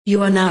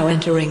You are now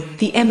entering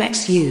the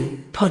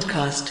MXU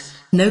podcast.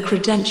 No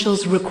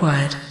credentials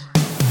required.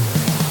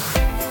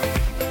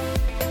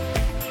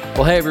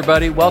 Well, hey,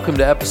 everybody. Welcome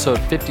to episode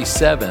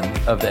 57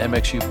 of the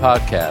MXU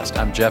podcast.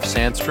 I'm Jeff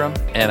Sandstrom,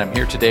 and I'm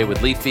here today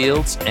with Lee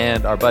Fields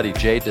and our buddy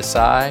Jay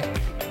Desai.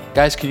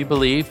 Guys, can you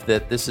believe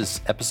that this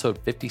is episode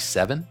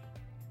 57?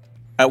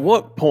 At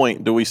what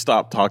point do we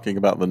stop talking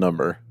about the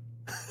number?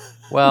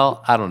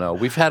 Well, I don't know.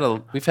 We've had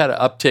an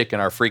uptick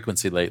in our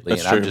frequency lately,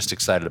 That's and true. I'm just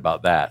excited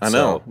about that. I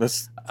know.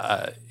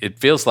 It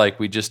feels like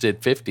we just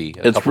did 50.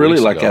 It's really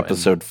like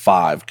episode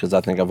 5 because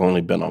I think I've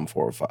only been on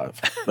 4 or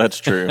 5. That's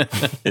true.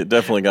 It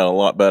definitely got a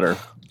lot better.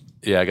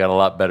 Yeah, I got a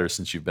lot better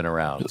since you've been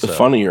around. It's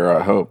funnier,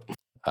 I hope.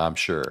 I'm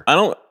sure.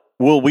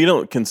 We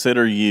don't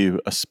consider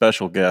you a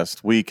special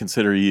guest. We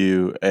consider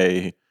you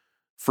a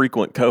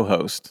frequent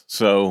co-host.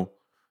 So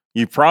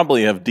you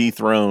probably have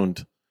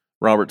dethroned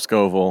Robert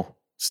Scoville,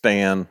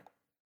 Stan,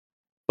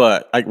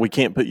 but we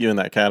can't put you in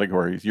that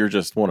category. You're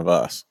just one of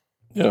us.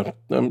 Yeah,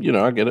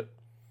 I get it.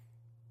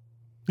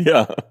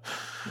 Yeah.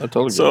 I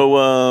totally get it.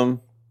 So,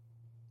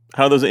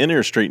 how are those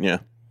in-ears treating you?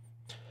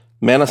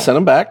 Man, I sent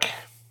them back.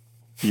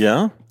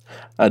 Yeah?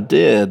 I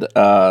did.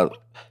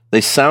 They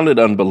sounded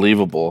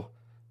unbelievable,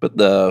 but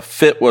the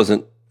fit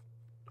wasn't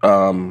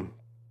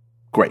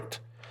great. It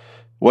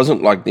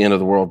wasn't like the end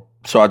of the world.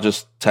 So I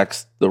just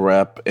texted the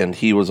rep, and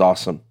he was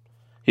awesome.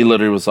 He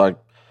literally was like,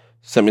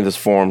 sent me this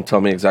form, tell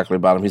me exactly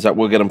about him. He's like,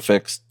 we'll get them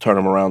fixed, turn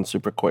them around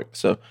super quick.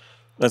 So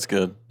That's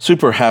good.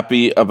 super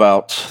happy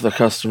about the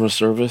customer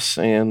service,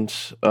 and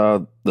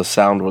the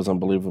sound was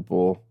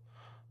unbelievable.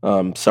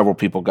 Several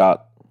people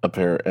got a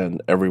pair,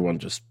 and everyone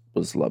just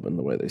was loving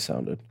the way they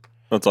sounded.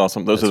 That's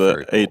awesome. Those That's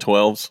are very the cool.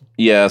 A12s?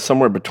 Yeah,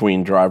 somewhere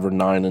between driver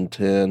 9 and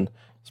 10.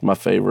 It's my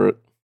favorite.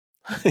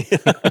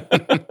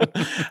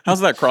 How's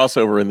that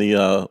crossover in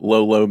the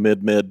low,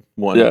 mid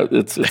one? Yeah,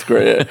 it's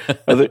great.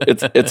 I think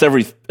it's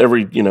every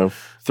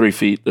 3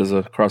 feet there's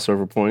a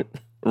crossover point.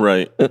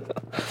 Right.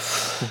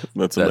 That's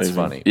amazing. That's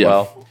funny. Yeah.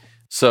 Well,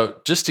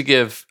 so just to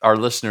give our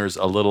listeners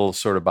a little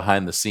sort of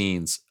behind the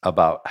scenes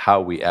about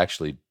how we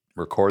actually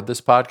record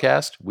this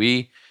podcast,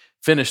 we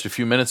finished a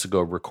few minutes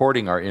ago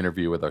recording our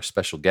interview with our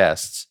special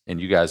guests, and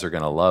you guys are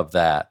going to love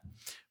that.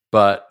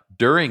 But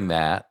during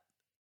that,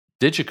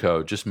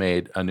 Digico just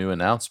made a new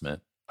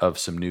announcement of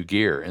some new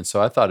gear. And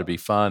so I thought it'd be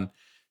fun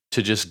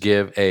to just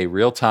give a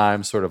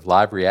real-time sort of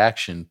live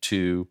reaction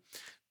to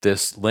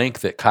this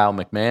link that Kyle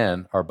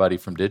McMahon, our buddy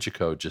from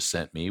Digico, just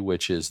sent me,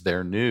 which is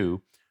their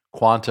new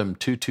Quantum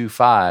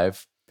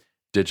 225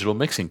 digital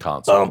mixing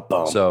console.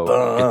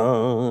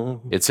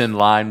 It's in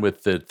line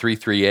with the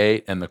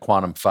 338 and the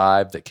Quantum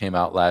 5 that came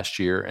out last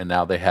year, and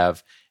now they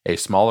have a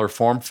smaller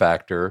form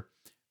factor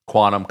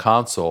Quantum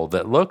console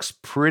that looks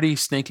pretty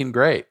stinking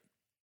great.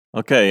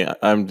 Okay,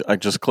 I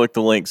just clicked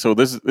the link. So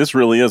this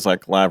really is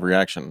like live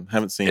reaction.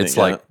 Haven't seen It's it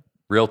yet. like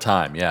real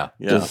time, yeah.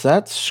 Does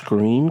that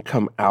screen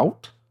come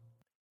out?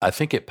 I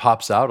think it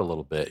pops out a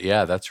little bit.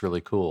 Yeah, that's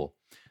really cool.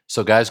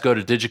 So guys, go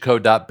to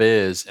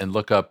digico.biz and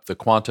look up the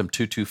Quantum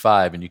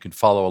 225, and you can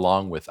follow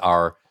along with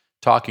our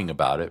talking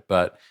about it.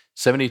 But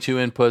 72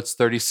 inputs,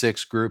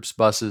 36 groups,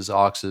 buses,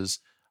 auxes,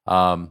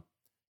 12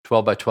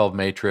 by 12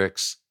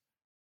 matrix.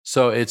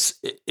 So it's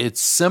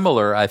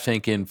similar, I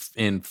think,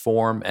 in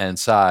form and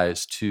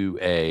size to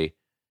a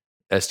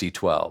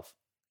SD12.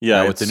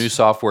 Yeah, Now, with the new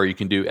software, you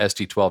can do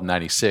SD12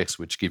 96,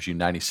 which gives you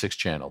 96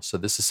 channels. So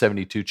this is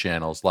 72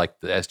 channels like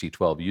the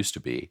SD12 used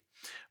to be,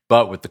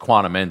 but with the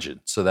Quantum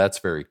engine. So that's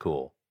very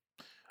cool.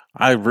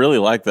 I really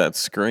like that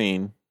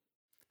screen.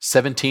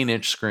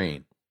 17-inch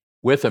screen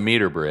with a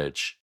meter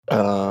bridge.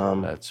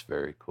 That's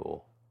very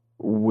cool.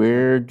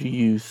 Where do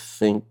you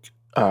think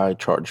I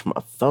charge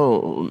my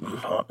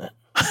phone on it?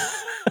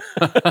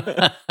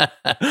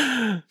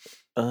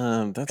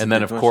 That's And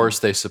then, of course,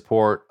 they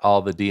support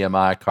all the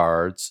DMI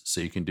cards,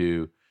 so you can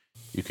do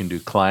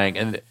Clang.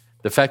 And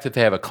the fact that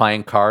they have a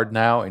Clang card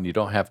now, and you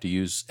don't have to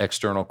use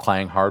external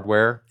Clang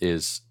hardware,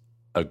 is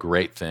a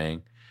great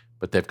thing.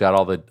 But they've got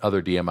all the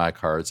other DMI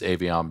cards: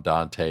 Aviom,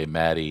 Dante,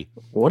 Maddie.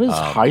 What is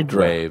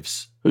Hydra?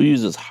 Waves. Who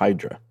uses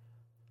Hydra?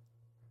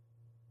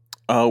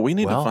 We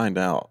need to find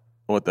out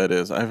what that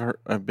is.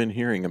 I've been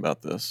hearing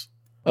about this.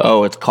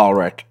 Oh, it's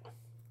CallRec.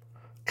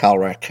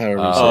 CallRec.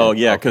 Oh,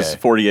 yeah, because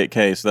okay.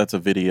 48K, so that's a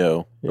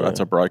video. Yeah. That's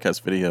a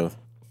broadcast video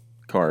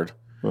card.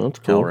 Well, that's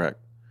cool. CalRec.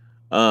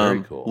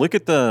 Very cool. Look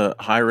at the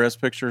high-res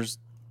pictures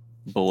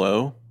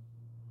below.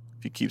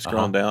 If you keep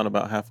scrolling down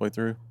about halfway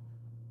through.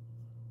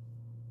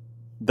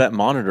 That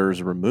monitor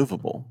is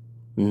removable.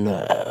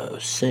 No,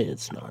 say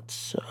it's not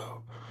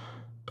so.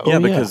 Yeah,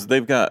 because they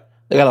got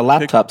a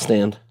laptop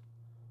stand.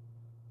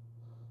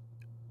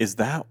 Is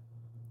that?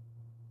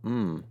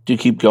 Do you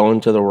keep going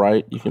to the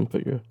right? You can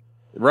put your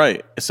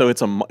Right. So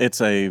it's a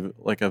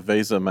like a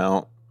VESA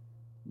mount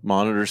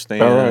monitor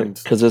stand. all right,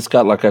 because it's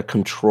got like a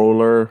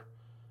controller.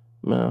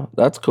 No,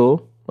 that's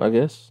cool. I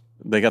guess.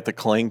 They got the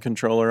Clang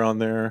controller on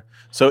there.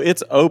 So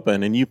it's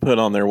open and you put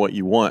on there what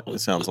you want,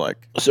 it sounds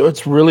like. So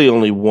it's really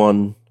only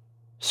one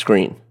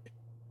screen.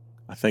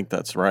 I think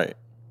that's right.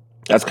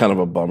 That's kind of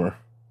a bummer.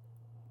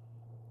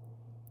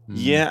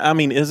 Yeah, I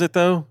mean, is it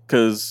though?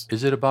 Because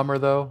Is it a bummer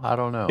though? I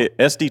don't know.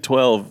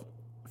 SD12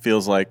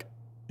 feels like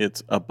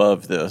it's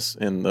above this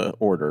in the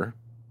order.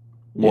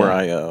 More Yeah.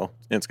 I/O.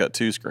 And it's got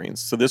 2 screens.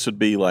 So this would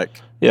be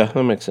like Yeah,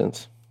 that makes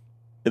sense.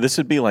 an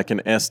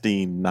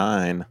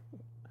SD9,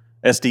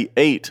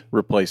 SD8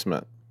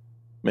 replacement,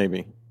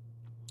 maybe.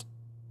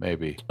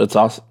 Maybe. It's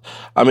awesome.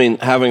 I mean,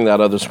 having that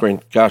other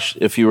screen, gosh,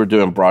 if you were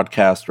doing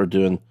broadcast or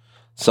doing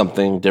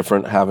something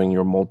different, having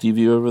your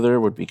multi-view over there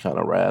would be kind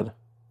of rad.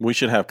 We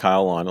should have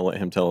Kyle on and let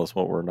him tell us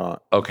what we're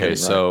not. Okay, getting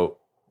so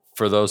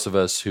for those of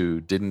us who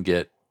didn't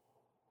get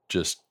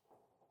just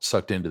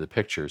sucked into the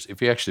pictures,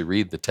 if you actually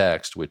read the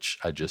text, which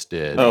I just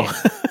did,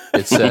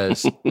 it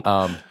says,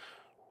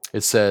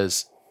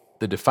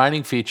 the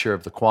defining feature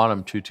of the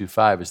Quantum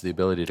 225 is the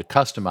ability to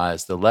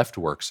customize the left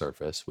work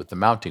surface with the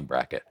mounting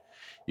bracket.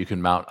 You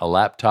can mount a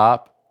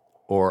laptop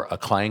or a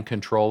Clang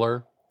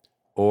controller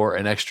or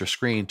an extra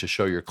screen to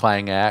show your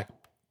Clang app,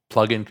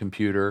 plug-in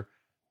computer,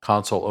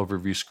 console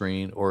overview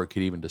screen, or it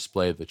could even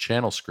display the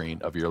channel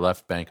screen of your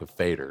left bank of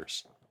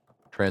faders,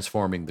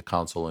 transforming the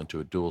console into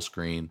a dual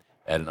screen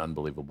at an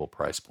unbelievable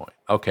price point.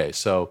 Okay,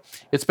 so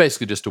it's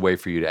basically just a way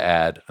for you to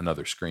add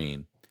another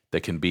screen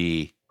that can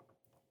be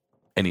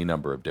any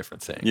number of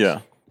different things.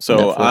 Yeah.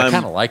 So I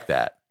kind of like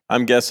that.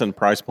 I'm guessing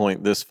price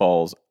point this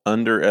falls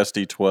under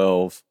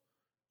SD12,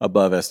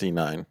 above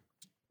SD9.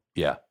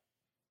 Yeah.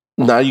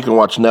 Now you can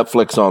watch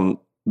Netflix on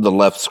the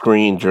left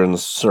screen during the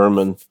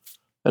sermon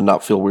and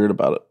not feel weird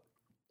about it.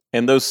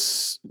 And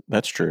that's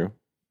true.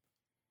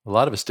 A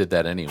lot of us did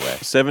that anyway.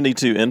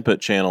 72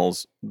 input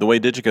channels, the way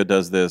Digico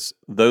does this,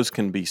 those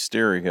can be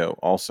stereo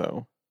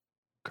also,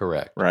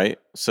 Correct. right?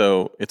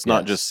 So it's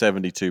not Yes. just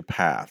 72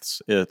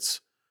 paths, it's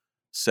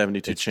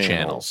 72 It's channels,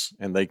 channels.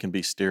 and they can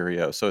be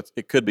stereo. So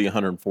it could be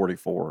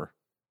 144.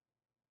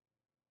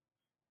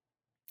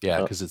 Yeah,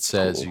 Oh, because it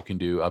says cool. you can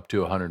do up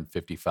to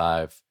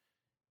 155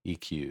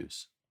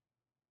 EQs.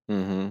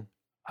 Mm-hmm.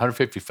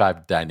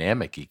 155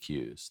 dynamic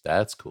EQs.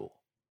 That's cool.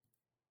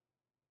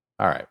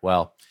 All right.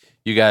 Well,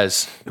 you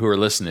guys who are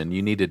listening,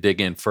 you need to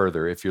dig in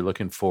further. If you're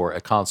looking for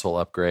a console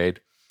upgrade,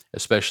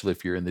 especially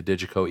if you're in the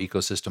Digico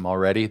ecosystem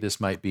already, this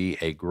might be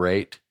a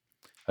great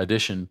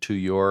addition to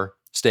your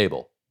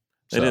stable.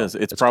 It is.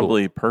 It's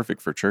probably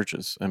perfect for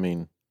churches. I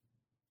mean,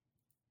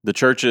 the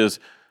churches,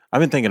 I've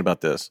been thinking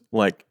about this,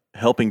 like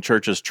helping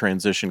churches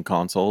transition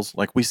consoles.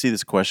 Like we see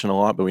this question a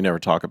lot, but we never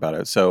talk about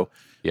it. So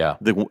Yeah.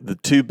 the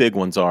 2 big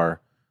ones are,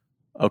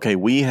 okay,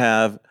 we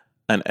have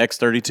an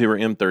X32 or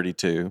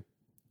M32.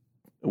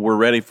 We're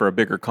ready for a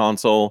bigger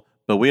console,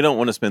 but we don't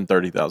want to spend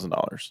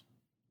 $30,000.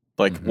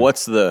 Like,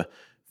 what's the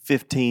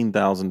 $15,000,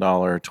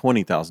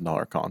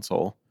 $20,000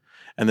 console?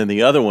 And then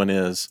the other one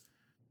is,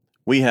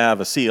 we have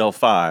a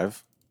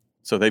CL5,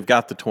 so they've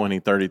got the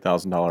 $20,000,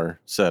 $30,000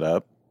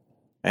 setup,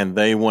 and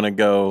they want to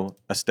go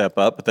a step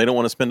up, but they don't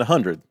want to spend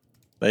 $100,000.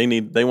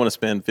 They want to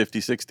spend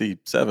 $50,000, $60,000,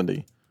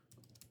 $70,000.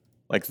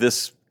 Like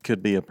this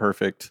could be a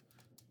perfect.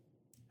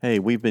 Hey,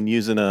 we've been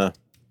using a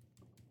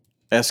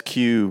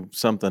SQ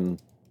something.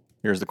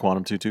 Here's the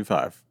Quantum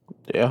 225.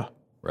 Yeah.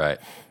 Right.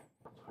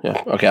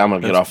 Yeah. Okay, I'm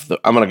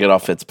gonna get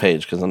off its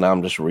page because now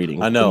I'm just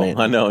reading. I know.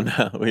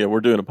 Now, yeah,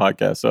 we're doing a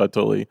podcast, so I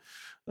totally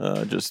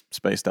just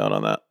spaced out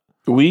on that.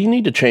 We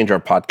need to change our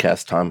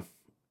podcast time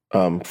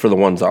for the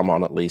ones I'm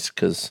on, at least,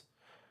 because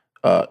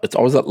it's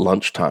always at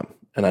lunchtime,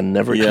 and I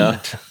never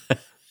eat.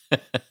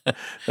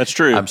 That's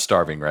true. I'm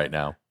starving right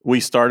now. We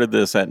started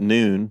this at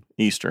noon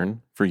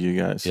Eastern for you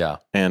guys. Yeah.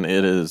 And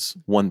it is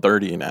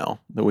 1:30 now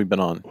that we've been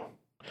on.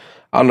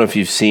 I don't know if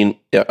you've seen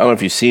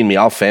me.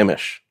 I'll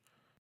famish.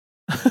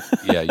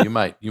 Yeah, you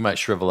might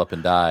shrivel up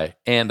and die.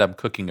 And I'm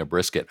cooking a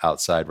brisket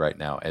outside right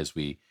now as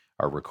we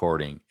are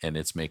recording, and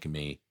it's making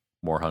me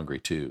more hungry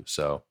too.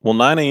 So, Well,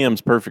 9 a.m.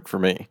 is perfect for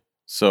me.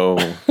 So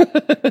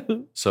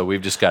so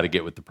we've just got to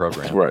get with the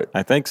program. Right.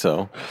 I think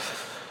so.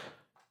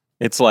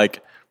 It's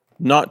like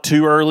not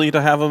too early to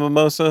have a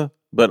mimosa,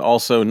 but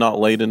also not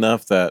late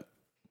enough that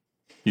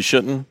you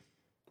shouldn't.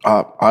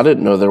 I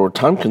didn't know there were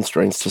time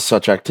constraints to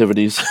such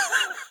activities.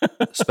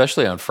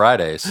 Especially on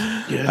Fridays.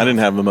 Yeah. I didn't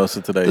have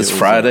mimosa today. It's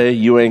Friday.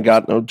 You ain't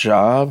got no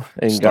job.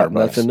 Ain't got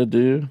nothing to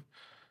do.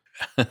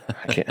 I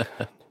can't.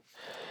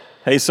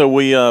 Hey, so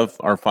we are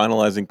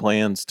finalizing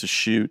plans to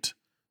shoot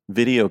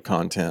video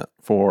content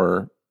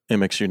for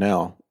MXU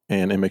Now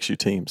and MXU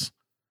Teams.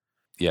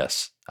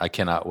 Yes, I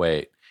cannot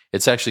wait.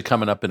 It's actually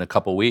coming up in a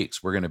couple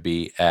weeks. We're going to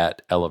be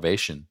at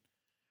Elevation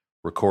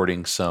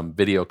recording some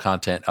video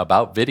content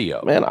about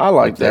video. Man, I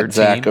like their that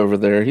Zach team. over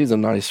there. He's a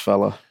nice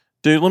fella.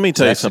 Dude, let me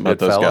tell you Zach's a something about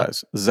good those fella.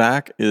 guys.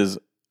 Zach is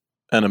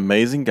an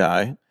amazing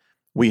guy.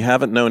 We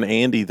haven't known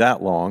Andy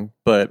that long,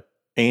 but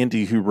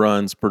Andy, who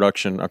runs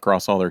production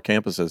across all their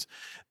campuses,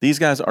 these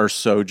guys are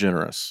so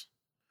generous.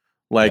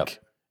 Like,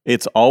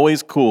 It's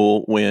always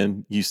cool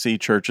when you see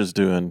churches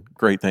doing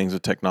great things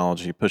with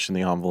technology, pushing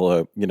the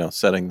envelope,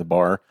 setting the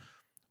bar.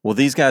 Well,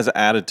 these guys'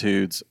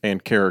 attitudes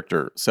and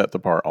character set the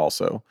bar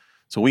also.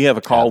 So we have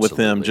a call with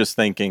them Absolutely. just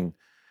thinking,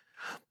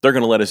 they're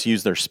going to let us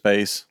use their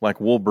space. Like,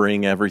 we'll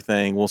bring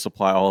everything. We'll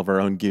supply all of our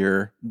own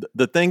gear.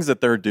 The things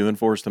that they're doing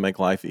for us to make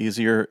life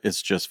easier,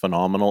 it's just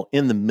phenomenal.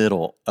 In the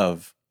middle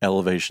of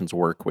Elevation's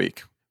work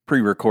week,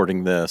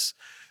 pre-recording this,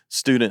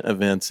 student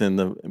events in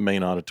the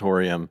main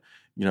auditorium,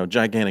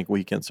 gigantic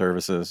weekend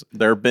services.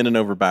 They're bending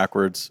over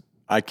backwards.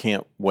 I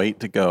can't wait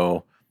to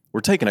go.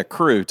 We're taking a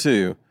crew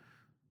too.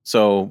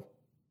 So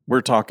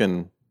we're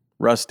talking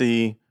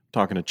Rusty,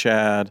 talking to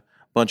Chad,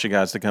 bunch of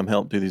guys to come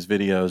help do these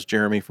videos.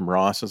 Jeremy from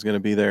Ross is going to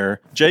be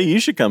there. Jay, you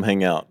should come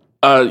hang out.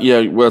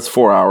 Yeah, well, it's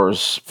 4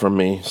 hours from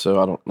me,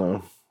 so I don't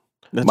know.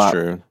 That's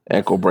true.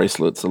 Ankle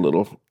bracelet's a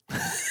little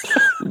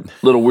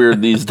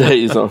weird these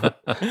days.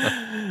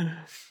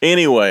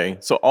 Anyway,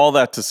 so all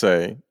that to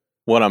say,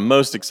 what I'm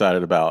most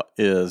excited about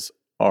is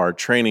our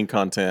training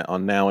content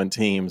on Now in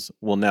Teams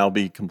will now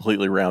be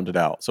completely rounded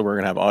out. So we're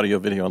going to have audio,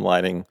 video, and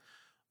lighting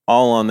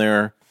all on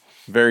there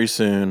very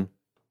soon.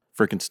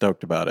 Freaking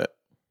stoked about it.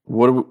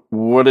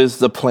 What is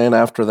the plan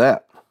after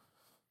that?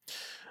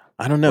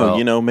 I don't know.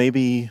 Well,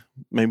 maybe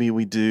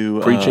we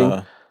do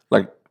preaching,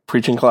 like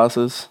preaching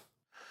classes.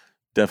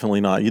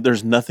 Definitely not.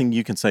 There's nothing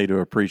you can say to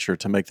a preacher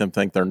to make them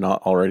think they're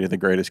not already the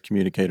greatest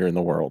communicator in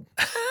the world.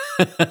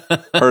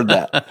 Heard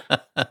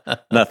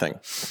that. Nothing.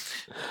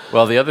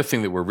 Well, the other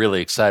thing that we're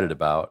really excited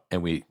about,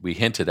 and we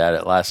hinted at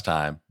it last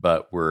time,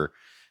 but we're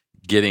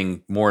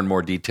getting more and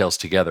more details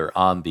together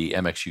on the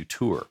MXU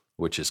tour,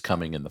 which is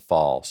coming in the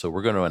fall. So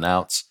we're going to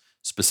announce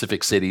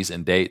specific cities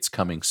and dates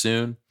coming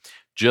soon.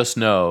 Just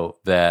know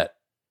that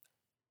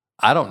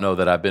I don't know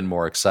that I've been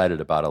more excited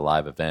about a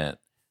live event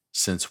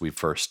since we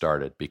first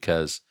started,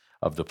 because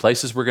of the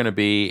places we're going to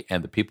be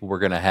and the people we're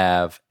going to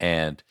have,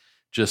 and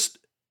just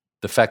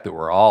the fact that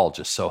we're all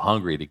just so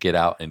hungry to get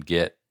out and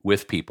get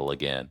with people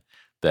again,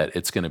 that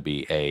it's going to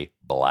be a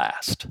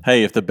blast.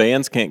 Hey, if the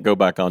bands can't go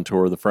back on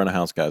tour, the front of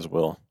house guys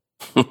will.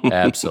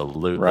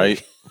 Absolutely.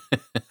 Right?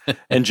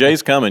 And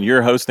Jay's coming.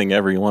 You're hosting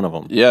every one of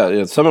them.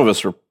 Yeah. Some of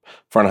us are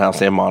front of house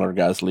and monitor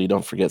guys, Lee.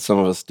 Don't forget, some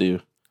of us do.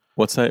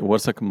 What's that?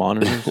 What's a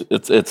monitor?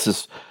 It's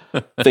this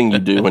thing you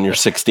do when you're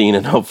 16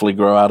 and hopefully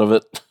grow out of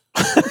it.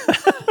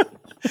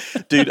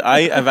 Dude,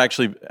 I have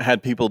actually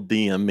had people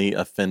DM me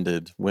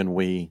offended when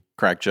we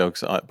crack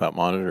jokes about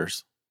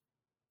monitors.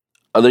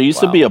 There used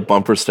to be a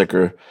bumper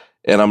sticker,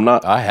 and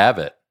I have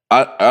it.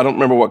 I don't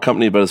remember what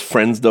company, but it's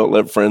Friends Don't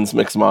Let Friends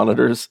Mix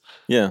Monitors.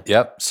 Yeah.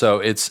 Yep. So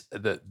it's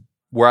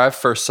where I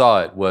first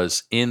saw it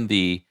was in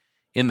the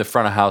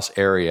front of house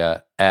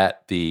area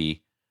at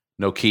the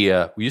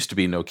Nokia. We used to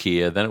be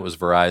Nokia, then it was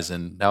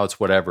Verizon, now it's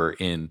whatever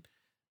in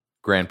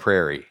Grand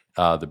Prairie,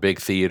 the big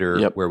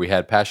theater where we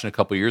had Passion a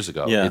couple years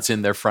ago. Yeah. It's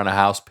in their front of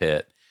house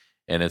pit,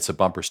 and it's a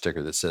bumper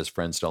sticker that says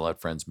 "Friends Don't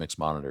Let Friends Mix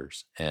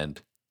Monitors,"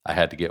 and I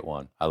had to get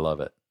one. I love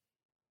it.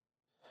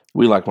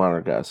 We like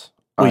monitor guys.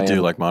 We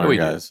do like monitor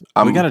guys.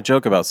 We got to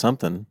joke about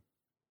something.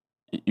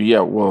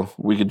 Yeah, well,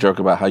 we could joke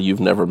about how you've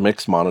never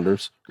mixed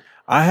monitors.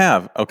 I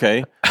have.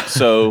 Okay.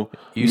 So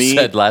you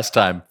said last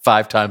time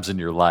 5 times in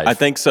your life. I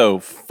think so.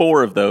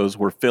 4 of those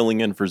were filling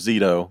in for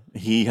Zito.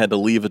 He had to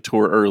leave a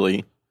tour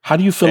early. How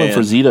do you fill in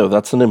for Zito?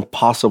 That's an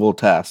impossible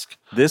task.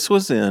 This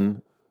was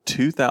in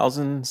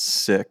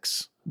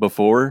 2006,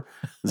 before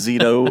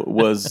Zito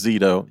was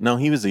Zito. No,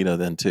 he was Zito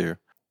then too.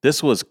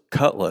 This was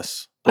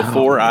Cutlass.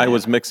 Before I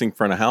was mixing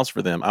front of house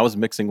for them, I was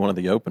mixing one of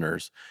the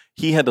openers.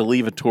 He had to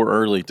leave a tour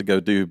early to go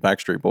do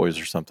Backstreet Boys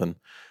or something.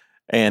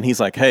 And he's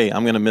like, hey,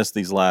 I'm going to miss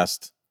these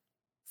last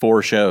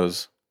 4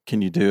 shows.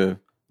 Can you do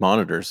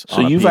monitors?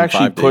 So you've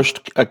actually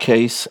pushed a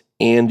case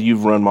and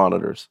you've run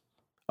monitors.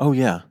 Oh,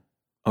 yeah.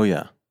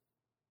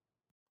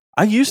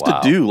 I used to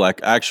do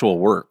like actual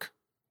work.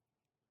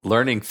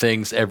 Learning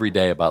things every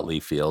day about Lee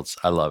Fields.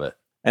 I love it.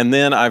 And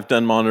then I've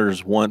done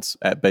monitors once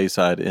at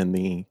Bayside in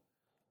the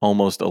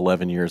almost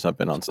 11 years I've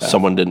been on staff.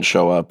 Someone didn't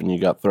show up and you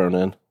got thrown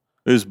in.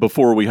 It was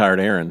before we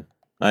hired Aaron.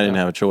 I didn't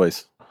have a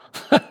choice.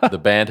 The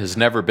band has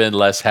never been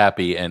less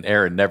happy, and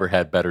Aaron never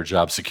had better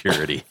job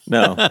security.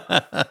 No.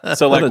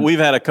 So like we've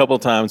had a couple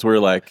times where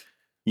like,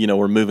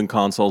 we're moving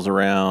consoles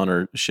around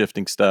or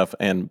shifting stuff,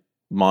 and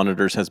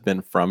monitors has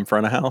been from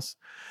front of house.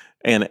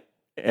 And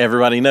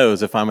everybody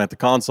knows if I'm at the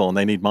console and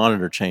they need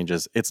monitor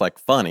changes, it's like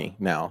funny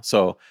now.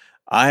 So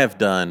I have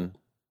done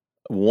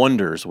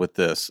wonders with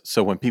this.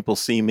 So when people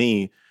see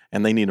me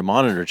and they need a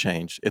monitor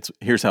change,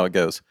 here's how it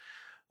goes.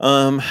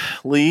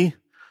 Lee,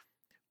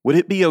 would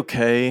it be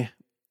okay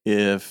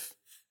if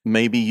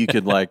maybe you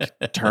could like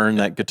turn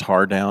that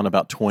guitar down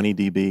about 20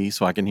 dB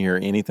so I can hear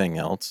anything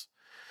else?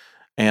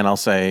 And I'll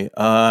say,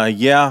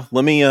 yeah,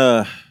 let me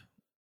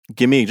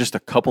give me just a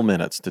couple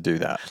minutes to do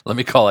that. Let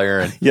me call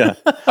Aaron. Yeah.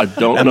 I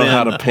don't know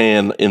how to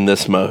pan in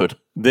this mode.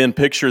 Then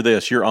picture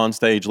this. You're on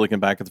stage looking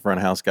back at the front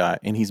of house guy,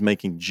 and he's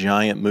making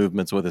giant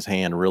movements with his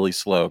hand really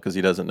slow because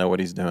he doesn't know what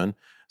he's doing.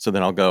 So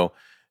then I'll go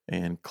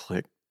and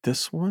click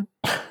this one.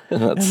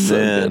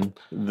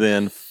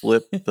 Then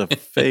flip the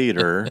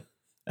fader.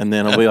 And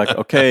then I'll be like,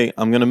 okay,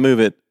 I'm going to move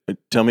it.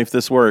 Tell me if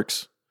this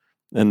works.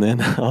 And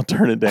then I'll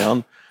turn it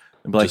down.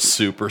 And be like, just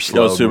super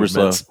slow. Is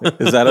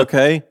that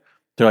okay?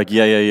 They're like,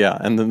 yeah.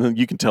 And then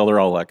you can tell they're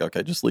all like,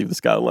 okay, just leave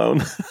this guy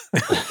alone.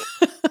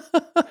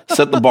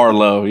 Set the bar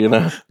low, you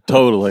know.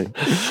 Totally.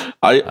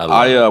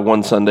 I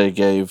one Sunday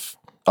gave,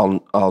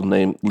 I'll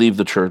leave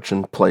the church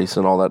and place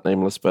and all that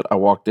nameless, but I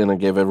walked in and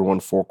gave everyone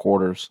 4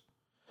 quarters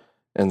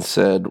and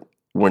said,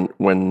 when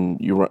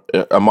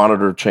a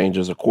monitor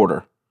changes a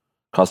quarter,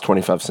 costs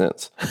 25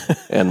 cents.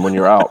 And when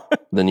you're out,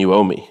 then you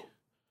owe me.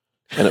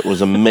 And it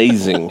was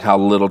amazing how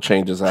little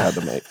changes I had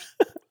to make.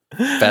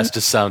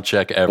 Fastest sound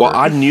check ever. Well,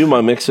 I knew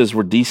my mixes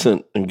were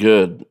decent and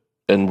good,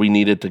 and we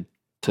needed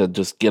to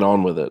just get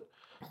on with it.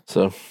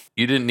 So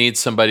you didn't need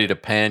somebody to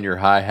pan your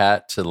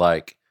hi-hat to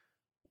like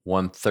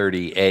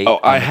 138. Oh,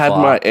 I had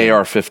my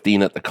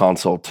AR-15 at the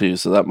console too,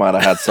 so that might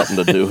have had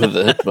something to do with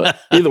it. But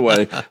either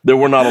way, there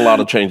were not a lot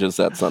of changes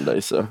that Sunday.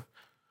 So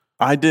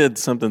I did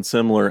something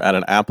similar at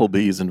an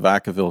Applebee's in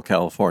Vacaville,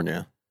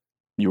 California.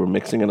 You were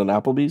mixing at an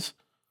Applebee's?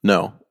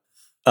 No.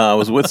 I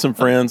was with some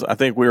friends. I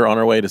think we were on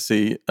our way to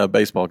see a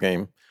baseball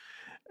game.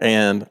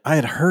 And I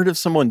had heard of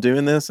someone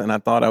doing this, and I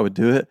thought I would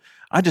do it.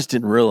 I just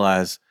didn't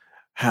realize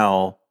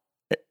how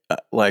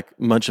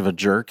much of a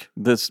jerk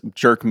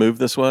move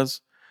this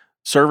was.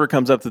 Server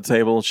comes up to the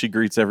table. She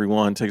greets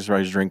everyone, takes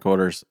everybody's drink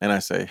orders. And I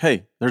say,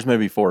 hey, there's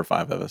maybe 4 or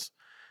 5 of us.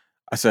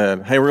 I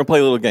said, hey, we're going to play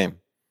a little game.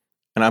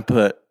 And I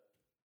put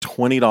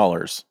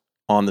 $20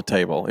 on the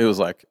table. It was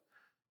like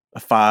a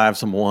 5,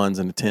 some 1s,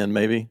 and a 10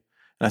 maybe.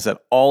 And I said,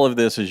 all of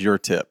this is your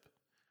tip.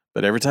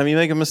 But every time you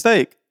make a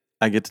mistake,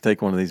 I get to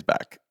take one of these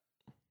back.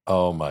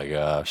 Oh my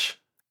gosh.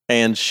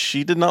 And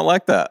she did not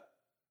like that.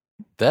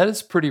 That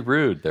is pretty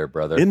rude there,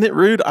 brother. Isn't it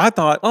rude? I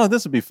thought, oh,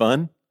 this would be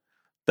fun.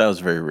 That was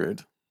very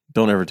rude.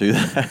 Don't ever do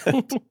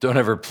that. Don't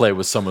ever play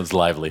with someone's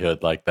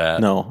livelihood like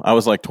that. No, I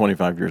was like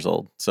 25 years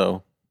old.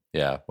 So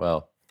yeah,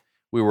 well,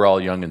 we were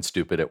all young and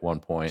stupid at one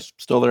point.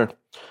 Still there.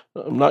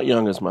 I'm not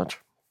young as much.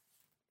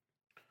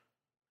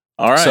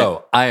 All right.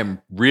 So I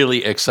am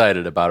really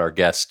excited about our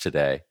guests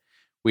today.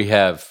 We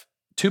have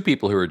 2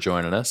 people who are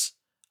joining us,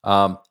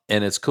 and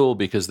it's cool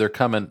because they're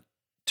coming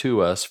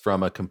to us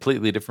from a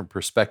completely different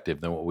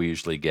perspective than what we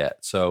usually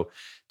get. So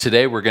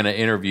today we're going to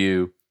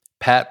interview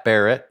Pat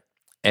Barrett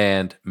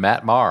and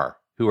Matt Maher,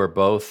 who are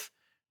both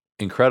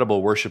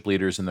incredible worship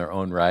leaders in their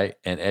own right.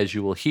 And as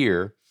you will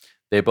hear,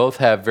 they both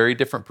have very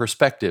different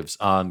perspectives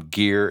on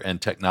gear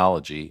and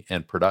technology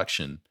and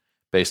production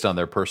based on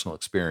their personal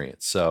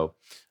experience. So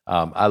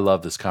I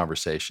love this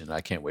conversation.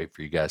 I can't wait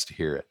for you guys to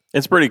hear it.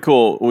 It's pretty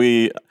cool.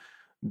 We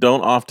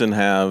don't often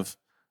have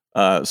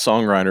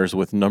songwriters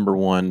with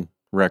 #1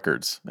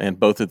 records. And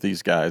both of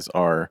these guys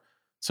are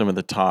some of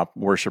the top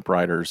worship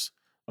writers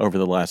over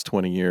the last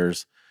 20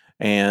 years.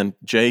 And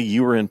Jay,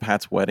 you were in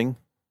Pat's wedding?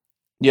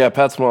 Yeah,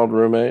 Pat's my old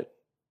roommate.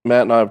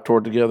 Matt and I have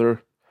toured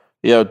together.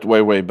 Yeah,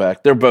 way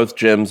back. They're both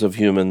gems of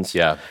humans.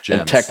 Yeah,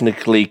 gems. And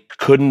technically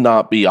could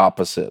not be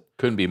opposite.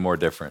 Couldn't be more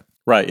different.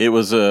 Right. It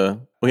was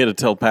we had to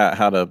tell Pat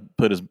how to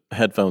put his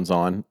headphones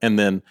on. And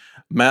then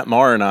Matt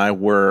Maher and I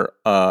were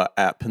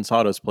at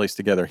Pensado's place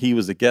together. He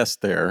was a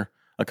guest there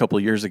a couple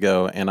of years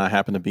ago, and I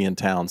happened to be in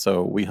town,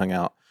 so we hung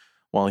out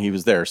while he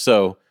was there.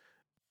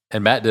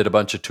 And Matt did a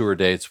bunch of tour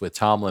dates with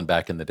Tomlin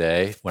back in the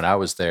day when I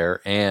was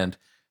there, and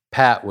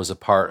Pat was a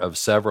part of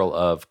several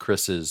of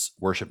Chris's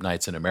worship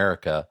nights in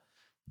America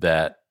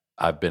that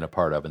I've been a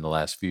part of in the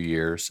last few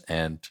years.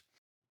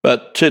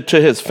 But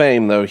to his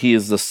fame, though, he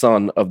is the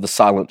son of the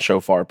silent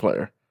shofar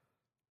player.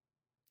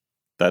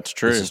 That's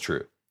true. This is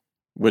true.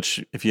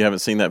 Which, if you haven't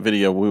seen that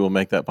video, we will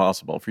make that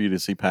possible for you to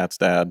see Pat's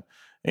dad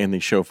and the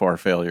shofar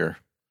failure.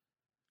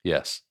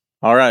 Yes.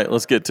 All right,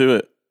 let's get to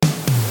it.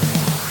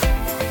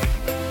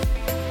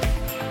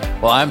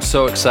 Well, I'm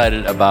so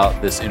excited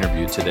about this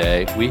interview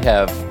today. We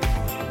have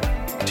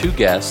 2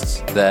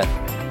 guests that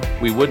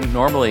we wouldn't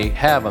normally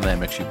have on the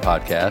MXU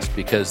podcast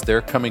because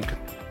they're coming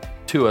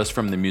to us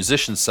from the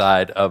musician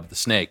side of the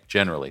snake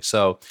generally.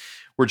 So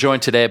we're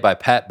joined today by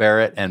Pat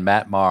Barrett and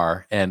Matt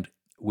Maher, and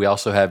we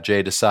also have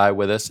Jay Desai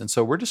with us. And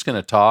so we're just going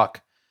to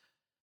talk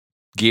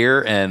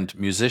gear and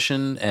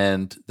musician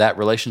and that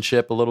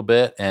relationship a little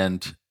bit.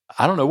 And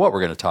I don't know what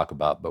we're going to talk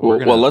about, but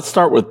well, let's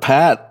start with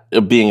Pat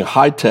being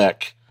high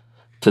tech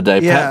today.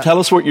 Yeah. Pat, tell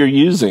us what you're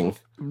using.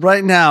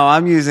 Right now,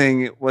 I'm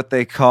using what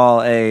they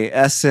call a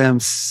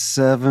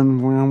SM7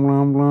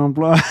 blah, blah,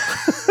 blah.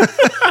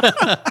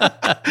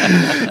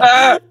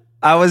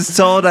 I was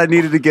told I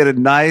needed to get a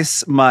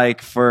nice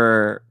mic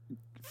for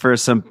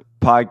some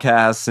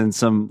podcasts and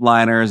some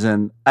liners,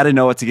 and I didn't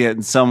know what to get,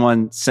 and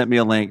someone sent me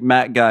a link.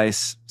 Matt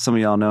Geis, some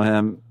of y'all know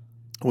him.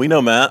 We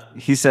know Matt.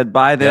 He said,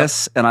 buy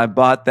this, and I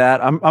bought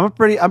that. I'm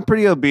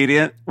pretty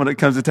obedient when it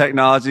comes to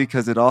technology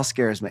because it all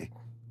scares me.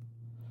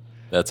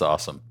 That's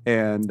awesome.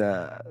 And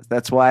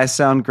that's why I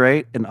sound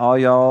great, and all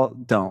y'all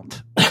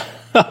don't.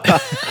 Well,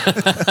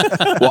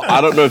 I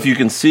don't know if you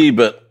can see,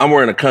 but I'm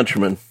wearing a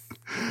Countryman.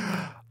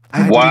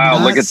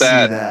 Wow, look at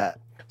that.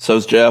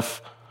 So's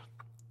Jeff.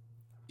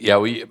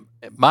 Yeah,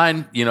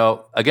 mine,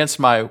 against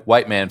my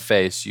white man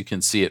face, you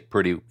can see it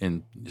pretty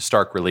in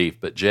stark relief.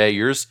 But Jay,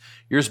 yours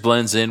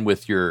blends in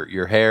with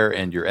your hair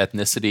and your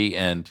ethnicity,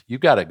 and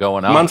you've got it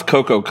going on. Mine's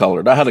cocoa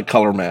colored. I had it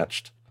color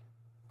matched.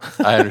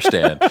 I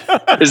understand.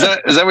 Is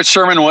that with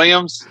Sherman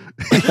Williams?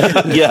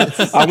 Yeah,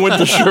 I went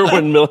to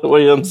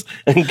Sherwin-Williams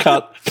and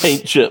got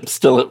paint chips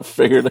till it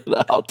figured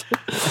it out.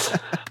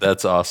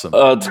 That's awesome.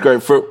 It's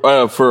great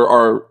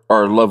for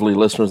our lovely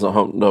listeners at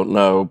home don't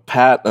know.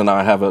 Pat and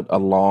I have a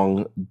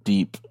long,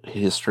 deep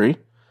history.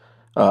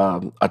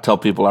 I tell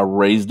people I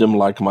raised him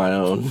like my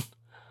own,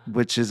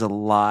 Which is a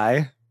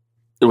lie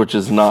which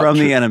is not from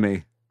true. the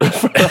enemy.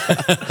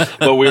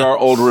 But we are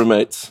old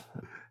roommates,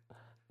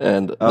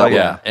 and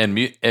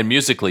and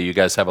musically, you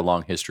guys have a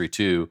long history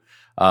too.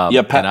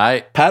 Pat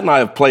and I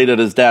have played at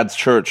his dad's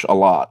church a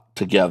lot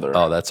together.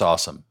 Oh, that's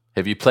awesome.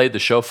 Have you played the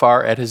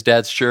shofar at his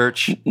dad's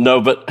church? No,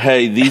 but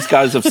hey, these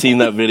guys have seen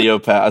that video,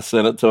 Pat. I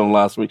sent it to them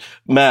last week.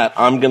 Matt,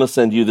 I'm going to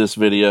send you this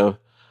video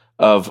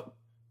of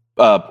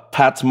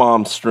Pat's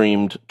mom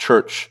streamed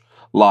church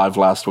live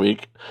last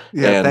week.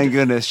 Yeah, and, thank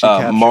goodness she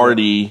captured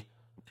Marty, it.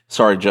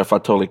 sorry, Jeff, I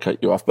totally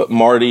cut you off, but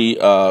Marty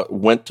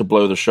went to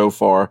blow the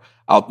shofar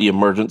out the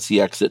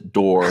emergency exit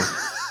door,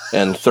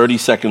 and 30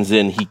 seconds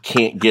in, he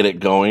can't get it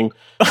going.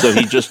 So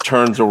he just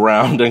turns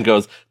around and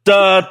goes,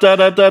 da, da,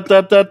 da, da,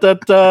 da, da, da,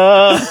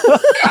 da.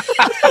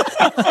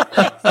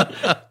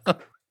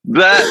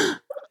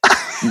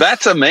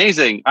 That's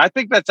amazing. I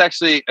think that's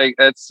actually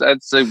that's a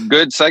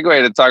good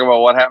segue to talk about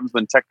what happens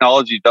when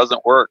technology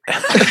doesn't work.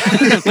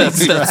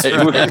 That's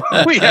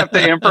right. We have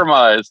to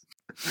improvise.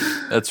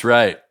 That's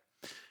right.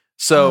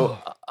 So,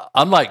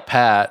 unlike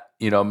Pat,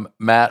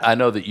 Matt, I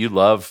know that you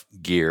love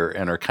gear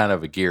and are kind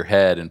of a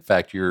gearhead. In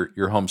fact,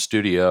 your home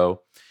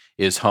studio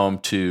is home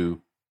to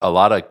a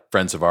lot of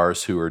friends of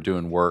ours who are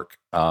doing work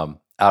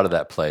out of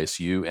that place.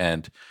 You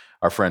and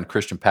our friend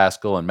Christian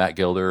Pascal and Matt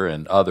Gilder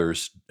and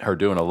others are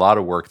doing a lot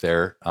of work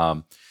there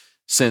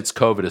since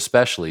COVID,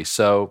 especially.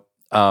 So,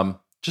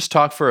 just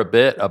talk for a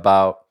bit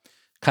about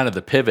kind of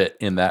the pivot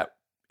in that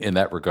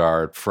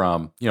regard.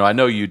 From I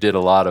know you did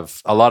a lot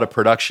of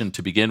production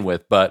to begin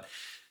with, but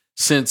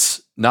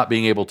since not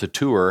being able to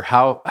tour,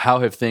 how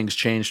have things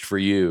changed for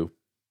you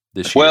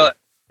this year? Well,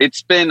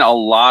 it's been a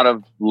lot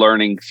of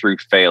learning through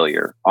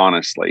failure,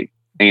 honestly,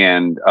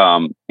 and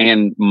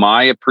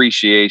my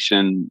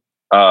appreciation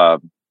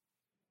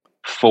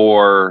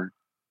for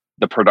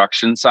the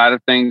production side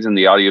of things and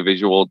the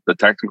audiovisual, the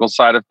technical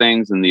side of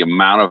things, and the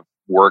amount of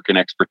work and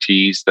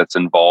expertise that's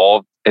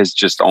involved has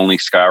just only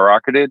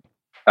skyrocketed.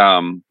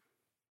 I'm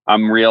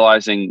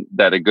realizing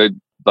that a good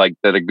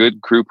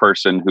crew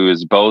person who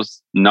is both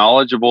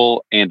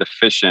knowledgeable and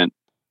efficient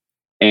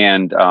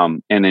and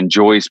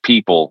enjoys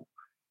people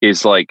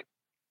is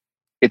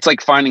it's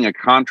like finding a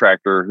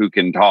contractor who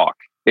can talk.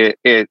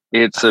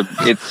 It's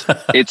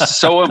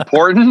so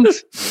important,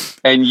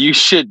 and you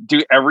should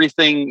do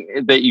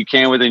everything that you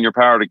can within your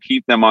power to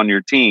keep them on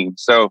your team.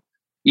 So,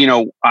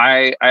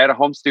 I had a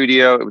home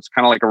studio. It was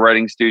kind of like a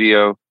writing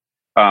studio.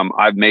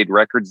 I've made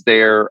records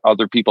there.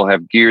 Other people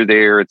have gear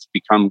there. It's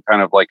become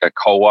kind of like a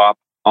co-op,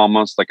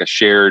 almost like a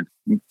shared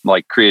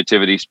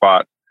creativity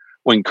spot.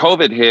 When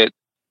COVID hit,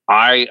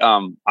 I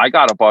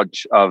got a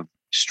bunch of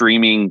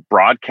streaming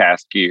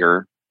broadcast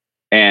gear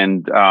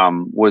and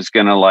was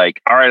gonna all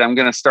right, I'm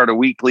gonna start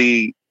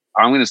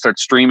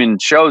streaming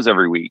shows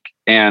every week.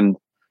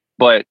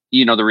 But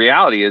the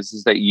reality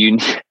is that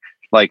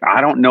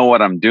I don't know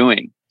what I'm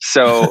doing.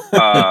 So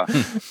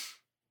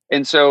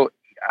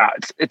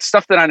it's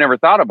stuff that I never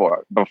thought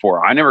about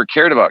before. I never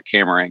cared about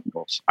camera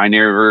angles. I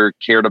never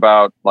cared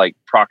about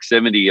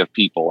proximity of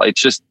people. It's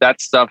just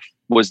that stuff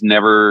was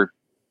never.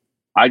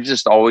 I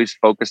just always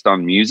focused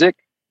on music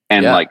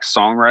and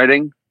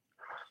songwriting.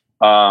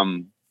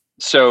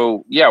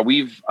 So yeah,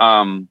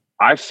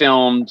 I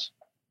filmed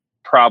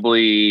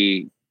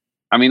probably.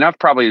 I've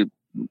probably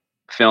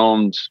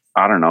filmed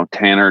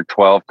 10 or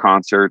 12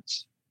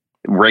 concerts,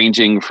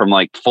 ranging from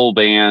full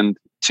band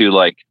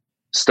to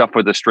stuff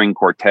with a string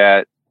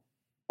quartet.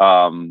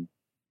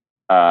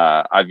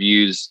 I've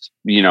used,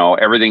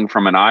 everything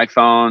from an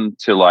iPhone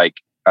to a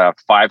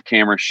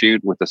 5-camera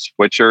shoot with a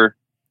switcher.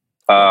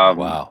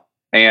 Wow.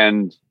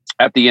 And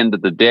at the end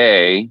of the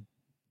day,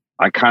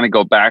 I kind of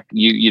go back,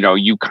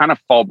 you kind of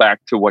fall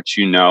back to what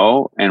you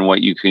know and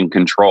what you can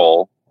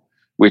control,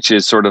 which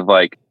is sort of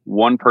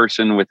one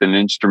person with an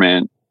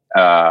instrument,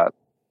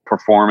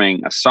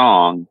 performing a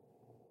song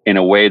in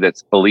a way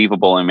that's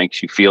believable and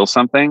makes you feel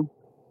something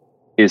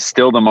is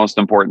still the most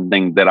important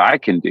thing that I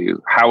can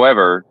do.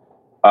 However,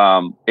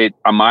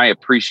 my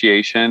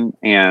appreciation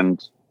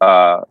and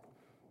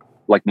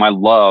my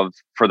love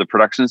for the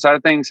production side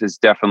of things has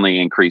definitely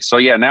increased. So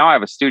yeah, now I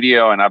have a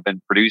studio and I've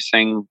been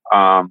producing.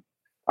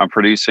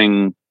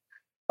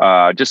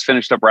 Just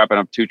finished up wrapping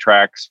up 2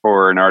 tracks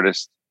for an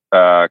artist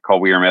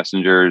called We Are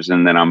Messengers,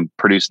 and then I'm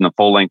producing the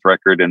full length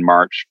record in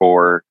March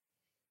for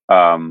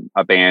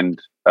a band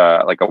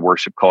a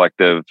worship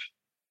collective,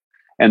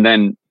 and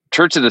then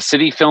Church of the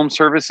City Film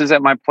Services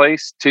at my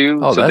place too.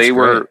 Oh, so they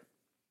were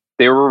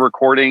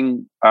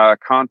recording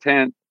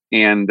content,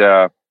 and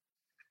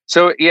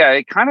so yeah,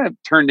 it kind of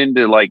turned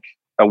into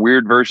a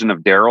weird version of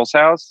Daryl's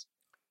house.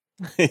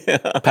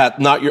 Yeah. Pat,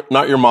 not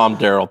your mom,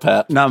 Daryl.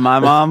 Pat, Not my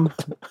mom.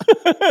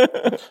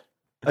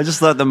 I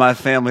just love that my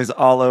family's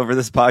all over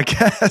this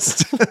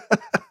podcast.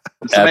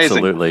 It's amazing.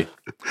 Absolutely.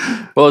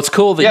 Well, it's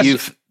cool that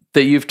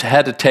you've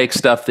had to take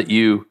stuff that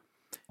you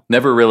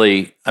never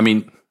really, I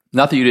mean,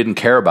 not that you didn't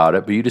care about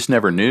it, but you just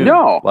never knew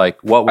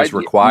like what was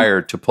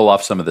required to pull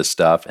off some of this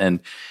stuff.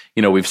 And,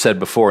 you know, we've said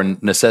before,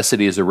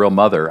 necessity is a real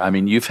mother. I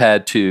mean, you've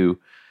had to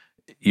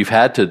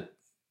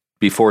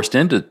be forced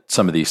into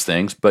some of these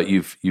things, but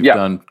you've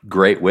done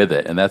great with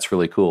it. And that's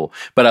really cool.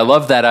 But I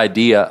love that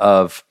idea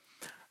of,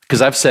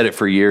 because I've said it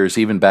for years,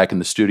 even back in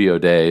the studio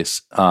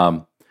days,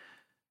 a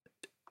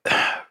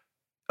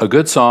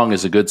good song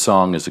is a good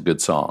song is a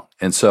good song.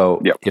 And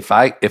so if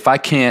I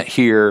can't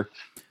hear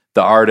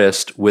the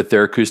artist with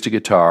their acoustic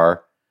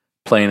guitar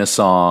playing a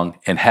song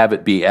and have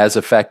it be as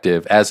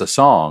effective as a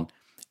song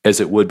as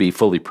it would be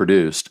fully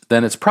produced,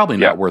 then it's probably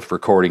not worth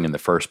recording in the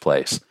first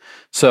place.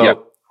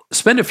 So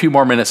spend a few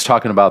more minutes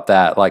talking about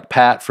that. Like,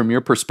 Pat, from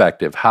your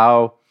perspective,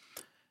 how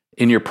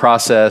in your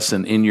process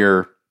and in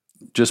your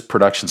just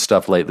production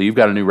stuff lately, you've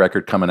got a new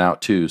record coming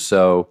out too.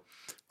 So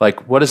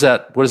like, what does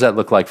that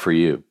look like for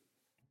you?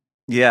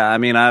 Yeah. I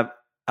mean,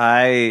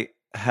 I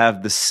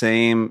have the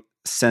same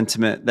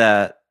sentiment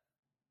that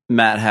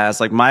Matt has.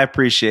 Like, my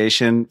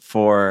appreciation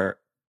for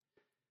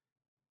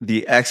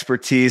the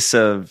expertise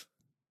of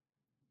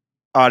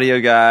audio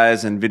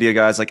guys and video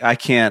guys. Like,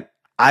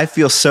 I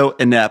feel so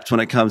inept when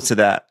it comes to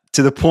that,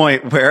 to the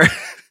point where,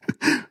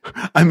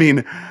 I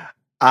mean,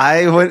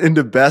 I went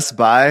into Best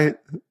Buy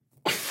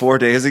 4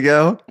 days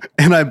ago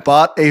and I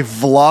bought a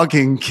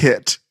vlogging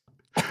kit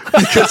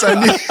because I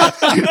knew,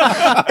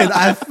 and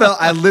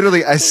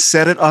I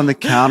set it on the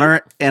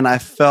counter and I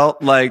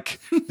felt like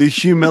the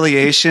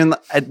humiliation.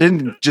 I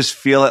didn't just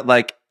feel it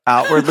like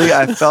outwardly.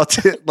 I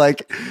felt it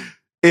like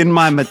in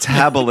my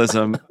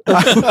metabolism.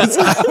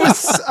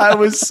 I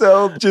was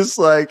so just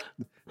like,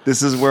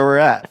 this is where we're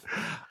at.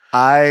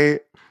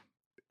 I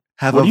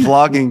have a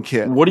vlogging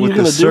kit. What are you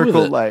going to do with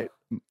it? Light.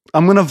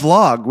 I'm going to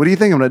vlog. What do you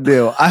think I'm going to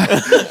do?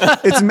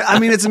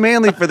 It's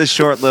mainly for the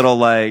short little,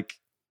 like,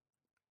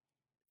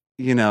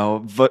 you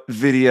know,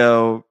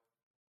 video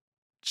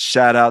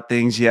shout out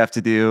things you have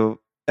to do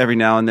every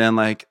now and then.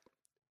 Like,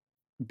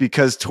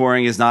 because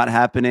touring is not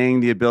happening,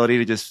 the ability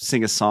to just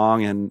sing a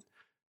song and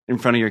in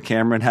front of your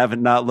camera and have it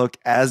not look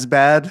as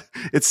bad.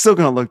 It's still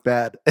going to look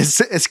bad.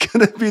 It's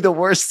going to be the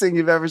worst thing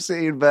you've ever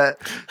seen,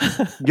 but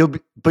you'll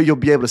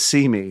be able to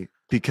see me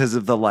because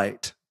of the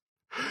light.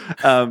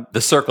 The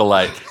circle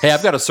light. Hey,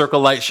 I've got a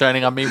circle light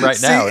shining on me right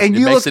now. And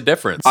it makes a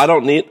difference. I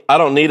don't need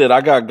it.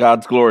 I got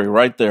God's glory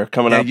right there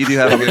coming out. You do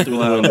have a good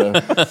glow.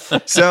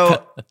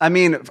 So, I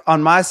mean,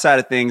 on my side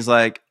of things,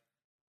 like,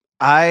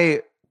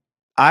 I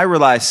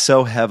rely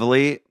so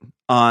heavily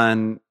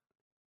on,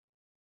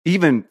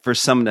 even for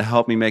someone to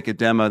help me make a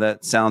demo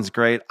that sounds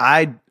great.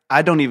 I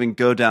don't even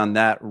go down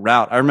that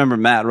route. I remember,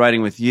 Matt,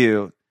 writing with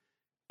you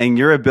and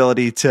your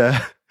ability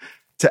to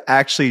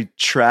actually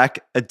track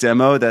a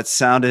demo that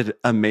sounded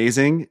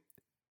amazing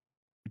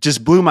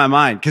just blew my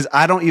mind, because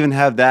I don't even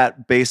have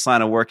that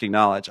baseline of working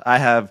knowledge. I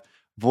have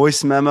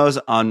voice memos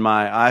on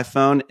my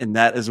iPhone, and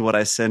that is what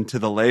I send to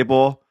the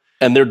label.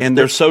 And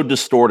they're so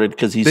distorted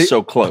because he's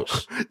so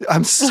close.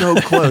 I'm so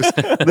close.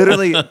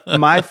 Literally,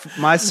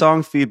 my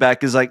song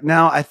feedback is like,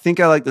 now I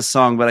think I like the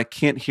song, but I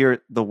can't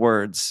hear the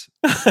words.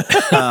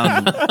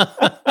 I'm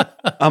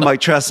like,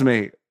 trust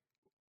me,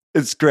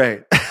 it's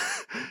great.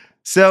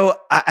 So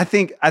I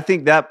think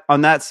that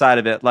on that side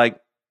of it, like,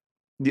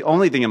 the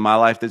only thing in my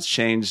life that's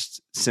changed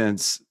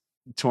since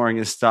touring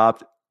has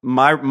stopped,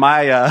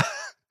 my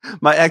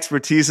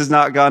expertise has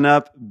not gone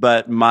up,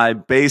 but my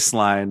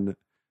baseline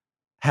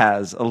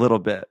has a little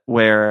bit,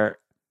 where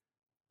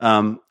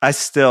I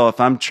still, if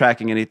I'm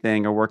tracking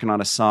anything or working on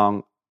a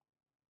song,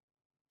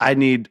 I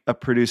need a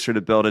producer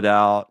to build it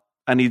out.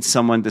 I need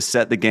someone to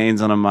set the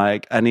gains on a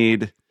mic. I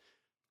need,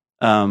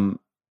 I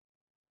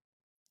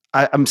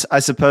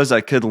suppose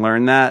I could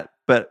learn that,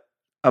 but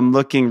I'm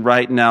looking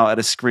right now at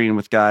a screen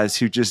with guys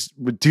who just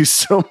would do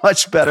so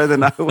much better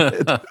than I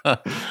would.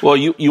 Well,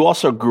 you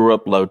also grew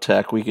up low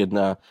tech. We could,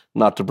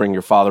 not to bring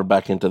your father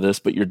back into this,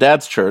 but your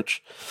dad's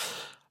church,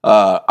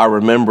 I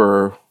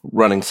remember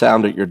running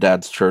sound at your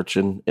dad's church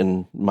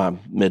in my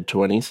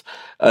mid-20s,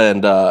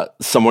 and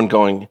someone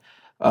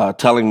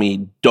telling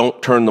me,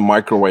 don't turn the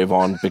microwave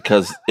on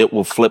because it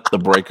will flip the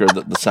breaker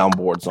that the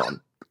soundboard's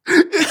on.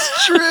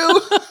 It's true.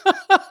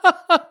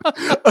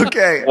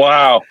 Okay.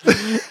 Wow.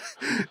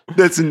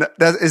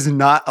 That is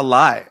not a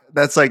lie.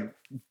 That's like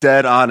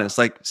dead honest.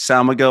 Like,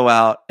 sound would go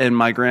out and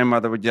my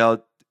grandmother would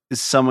yell, is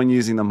someone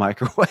using the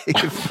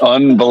microwave?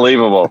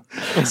 Unbelievable.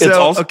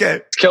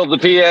 Okay. Killed the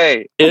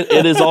PA.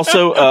 It is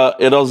also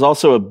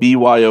a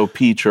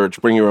BYOP church,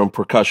 bring your own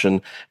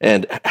percussion,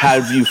 and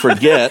have you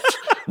forget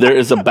there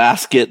is a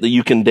basket that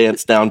you can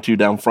dance down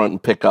front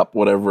and pick up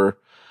whatever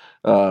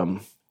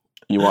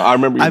you want. I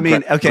remember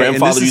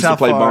grandfather used to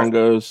play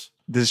bongos.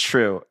 This is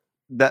true.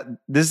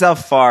 This is how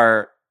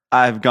far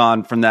I've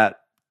gone from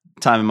that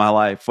time in my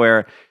life,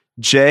 where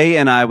Jay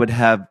and I would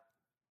have,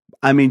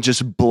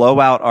 just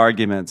blowout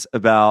arguments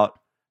about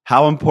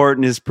how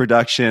important is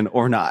production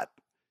or not.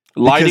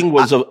 Lighting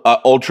was a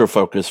ultra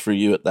focus for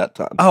you at that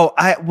time.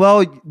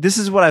 Well, this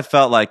is what I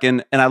felt like,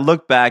 and I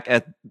look back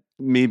at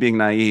me being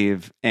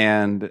naive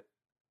and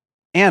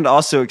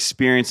also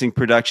experiencing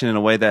production in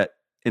a way that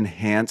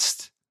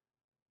enhanced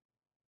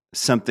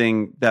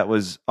something that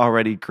was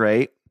already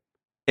great,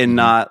 and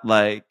not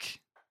like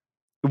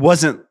it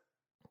wasn't,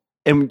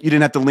 and you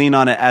didn't have to lean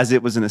on it as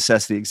it was a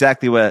necessity.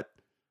 Exactly what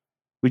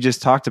we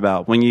just talked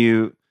about.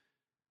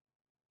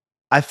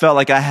 I felt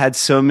like I had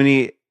so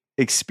many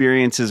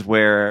experiences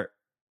where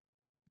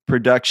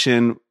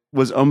production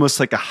was almost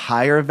like a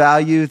higher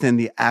value than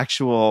the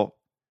actual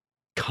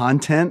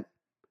content,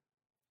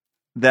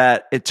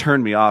 that it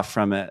turned me off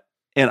from it.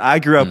 And I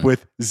grew up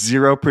with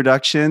zero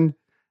production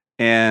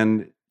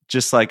and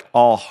just like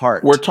all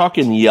heart. We're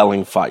talking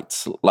yelling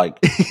fights, like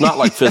not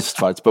like fist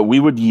fights, but we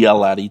would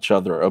yell at each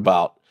other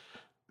about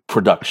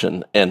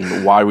production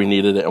and why we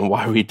needed it and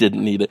why we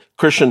didn't need it.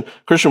 Christian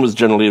was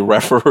generally a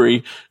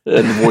referee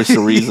and the voice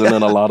of reason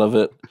in a lot of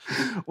it.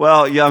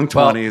 Well, young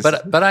 20s.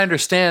 But I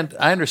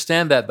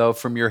understand that though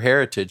from your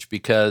heritage,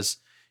 because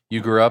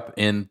you grew up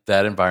in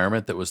that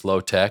environment that was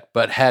low tech,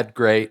 but had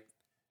great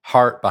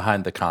heart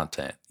behind the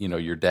content. You know,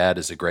 your dad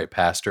is a great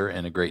pastor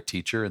and a great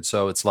teacher. And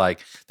so it's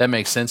like, that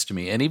makes sense to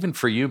me. And even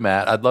for you,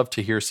 Matt, I'd love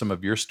to hear some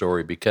of your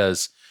story,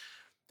 because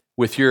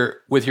with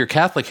your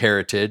Catholic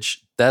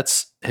heritage,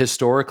 that's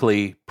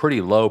historically pretty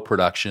low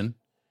production.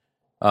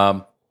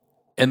 And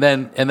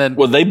then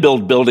well, they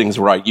build buildings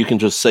right. You can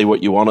just say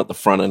what you want at the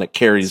front, and it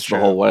carries the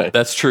whole way.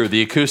 That's true.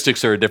 The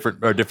acoustics are a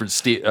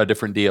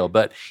different deal.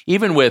 But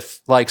even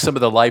with like some of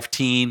the Life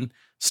Teen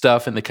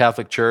stuff in the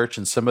Catholic Church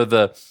and some of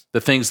the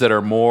things that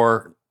are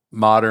more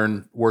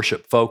modern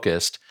worship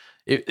focused,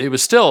 it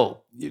was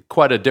still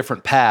quite a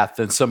different path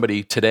than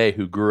somebody today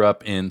who grew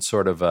up in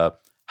sort of a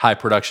high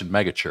production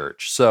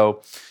megachurch.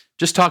 So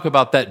just talk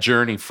about that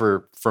journey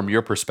from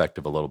your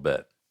perspective a little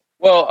bit.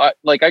 Well,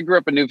 I grew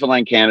up in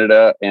Newfoundland,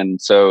 Canada,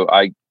 and so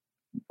I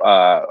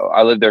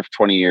lived there for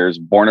 20 years,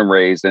 born and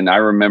raised. And I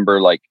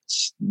remember like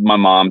my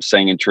mom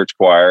sang in church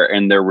choir,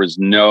 and there was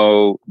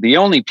the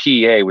only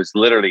PA was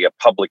literally a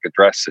public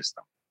address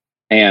system.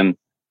 And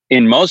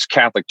in most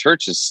Catholic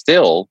churches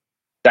still,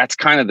 that's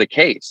kind of the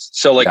case.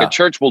 So like a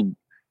church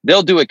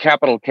they'll do a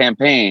capital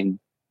campaign.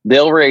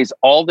 They'll raise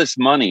all this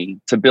money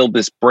to build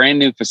this brand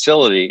new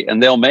facility,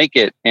 and they'll make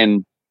it,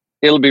 and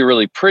it'll be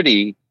really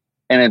pretty.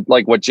 And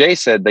like what Jay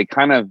said,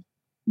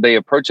 they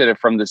approach it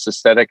from this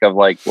aesthetic of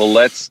like, well,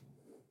 let's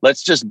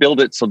just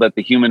build it so that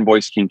the human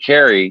voice can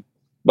carry.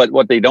 But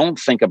what they don't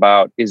think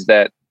about is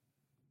that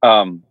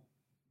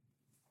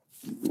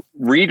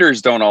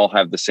readers don't all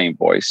have the same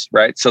voice,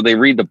 right? So they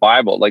read the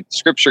Bible, like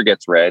scripture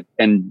gets read,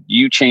 and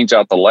you change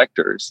out the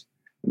lectors.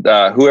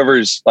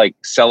 Whoever's like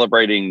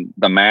celebrating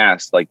the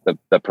mass, like the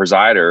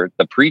presider,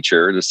 the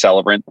preacher, the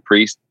celebrant, the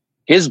priest,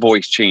 his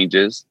voice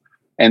changes.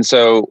 And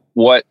so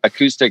what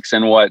acoustics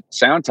and what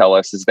sound tell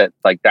us is that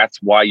like, that's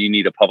why you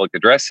need a public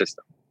address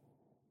system.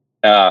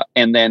 But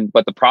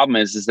the problem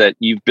is that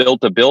you've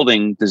built a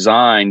building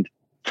designed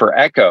for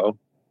echo,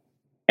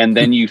 and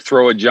then you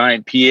throw a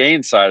giant PA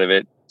inside of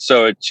it.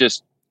 So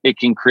it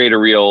can create a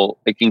real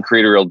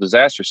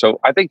disaster.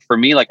 So I think for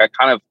me, like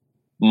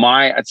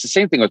it's the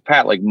same thing with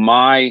Pat, like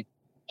my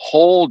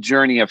whole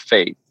journey of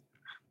faith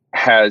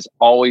has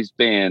always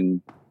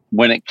been,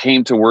 when it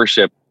came to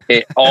worship,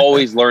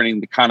 always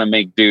learning to kind of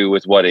make do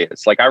with what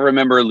is. Like I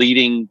remember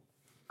playing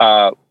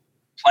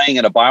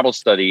at a Bible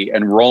study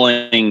and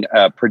rolling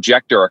a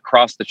projector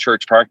across the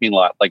church parking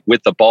lot, like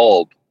with the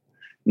bulb,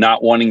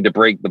 not wanting to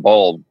break the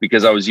bulb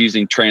because I was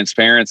using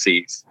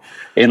transparencies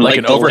in like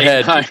an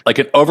overhead projector.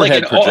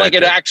 Like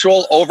an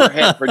actual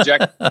overhead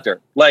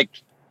projector, like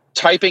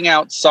typing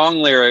out song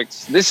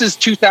lyrics. This is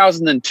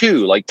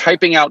 2002, like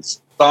typing out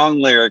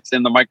song lyrics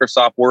in the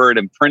Microsoft Word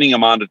and printing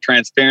them onto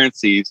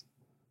transparencies.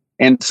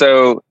 And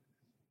so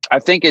I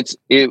think it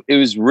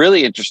was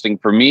really interesting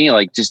for me,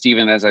 like just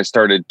even as I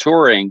started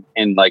touring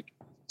and like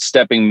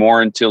stepping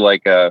more into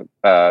like a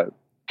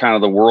kind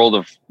of the world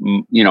of,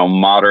 you know,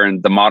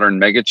 the modern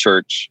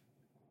megachurch,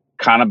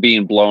 kind of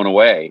being blown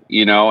away,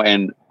 you know.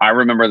 And I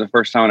remember the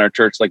first time in our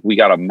church, like we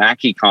got a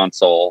Mackie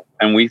console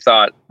and we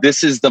thought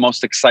this is the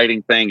most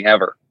exciting thing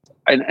ever.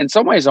 And in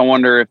some ways, I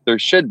wonder if there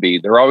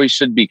always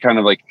should be kind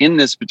of like in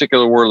this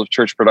particular world of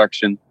church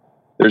production,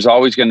 there's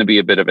always going to be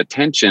a bit of a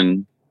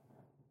tension,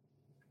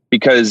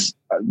 because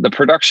the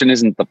production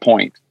isn't the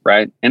point,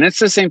 right? And it's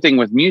the same thing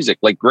with music.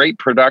 Like great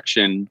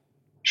production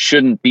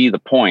shouldn't be the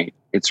point.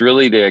 It's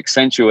really to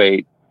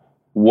accentuate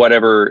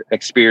whatever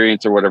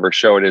experience or whatever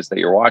show it is that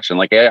you're watching.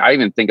 Like I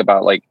even think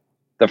about like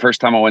the first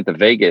time I went to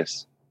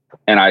Vegas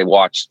and I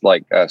watched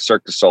like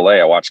Cirque du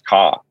Soleil, I watched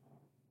Ka.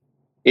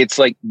 It's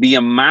like the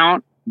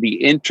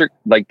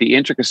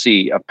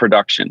intricacy of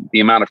production, the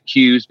amount of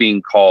cues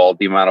being called,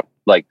 the amount of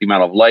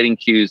lighting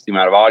cues, the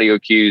amount of audio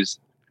cues,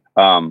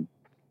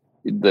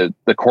 the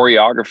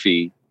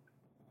choreography,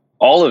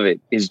 all of it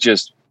is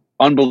just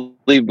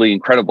unbelievably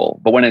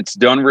incredible. But when it's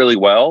done really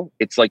well,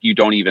 it's like you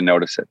don't even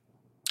notice it.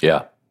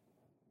 Yeah.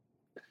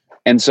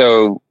 And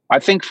so I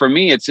think for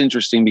me, it's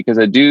interesting because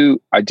I do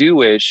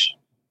wish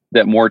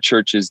that more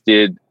churches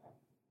did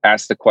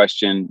ask the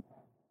question,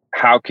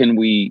 how can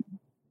we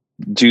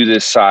do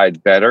this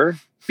side better?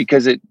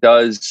 Because it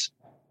does,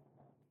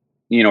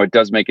 it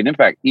does make an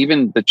impact.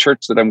 Even the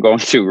church that I'm going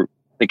to,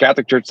 the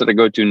Catholic church that I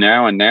go to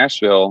now in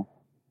Nashville,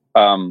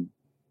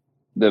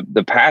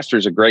 the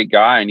pastor's a great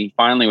guy. And he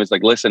finally was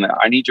like, listen,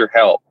 I need your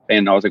help.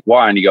 And I was like,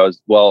 why? And he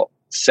goes, well,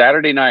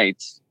 Saturday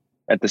nights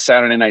at the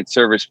Saturday night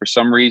service, for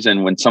some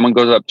reason, when someone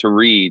goes up to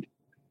read,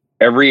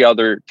 every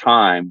other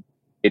time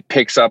it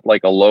picks up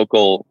like a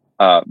local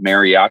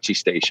mariachi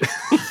station.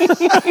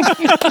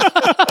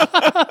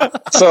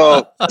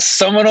 So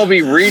someone will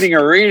be reading,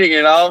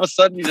 and all of a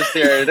sudden you just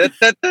hear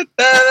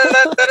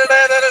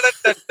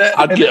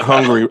I'd get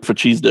hungry for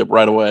cheese dip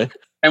right away.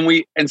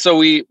 And so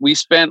we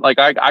spent, like,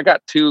 I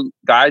got 2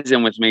 guys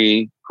in with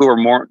me who are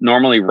more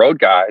normally road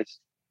guys,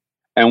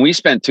 and we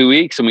spent 2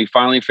 weeks, and we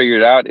finally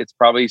figured out it's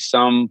probably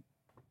some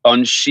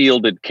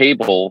unshielded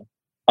cable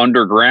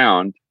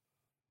underground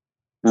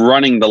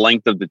running the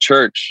length of the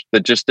church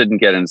that just didn't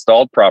get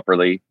installed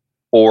properly,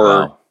 or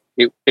Wow.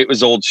 it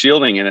was old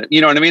shielding in it.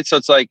 You know what I mean? So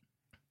it's like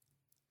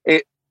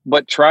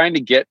but trying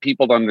to get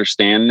people to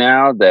understand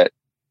now that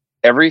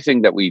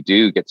everything that we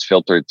do gets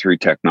filtered through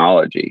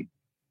technology.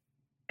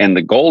 And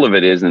the goal of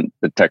it isn't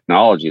the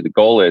technology. The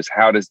goal is,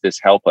 how does this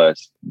help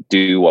us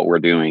do what we're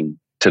doing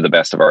to the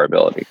best of our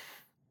ability?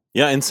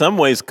 Yeah, in some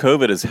ways,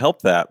 COVID has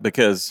helped that,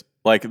 because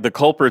like the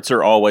culprits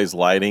are always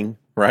lighting,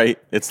 right?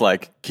 It's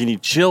like, can you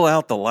chill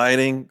out the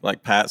lighting?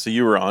 Like, Pat, so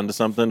you were onto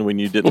something when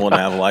you didn't want to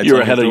have lights. You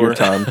were on ahead of door. your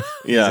time.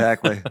 Yeah.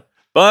 Exactly.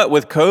 But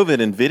with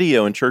COVID and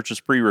video and churches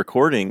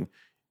pre-recording,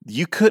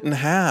 you couldn't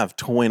have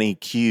 20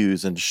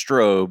 cues and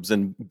strobes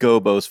and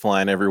gobos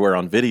flying everywhere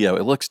on video.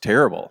 It looks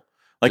terrible.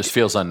 Like, Just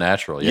feels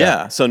unnatural.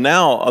 yeah. So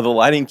now the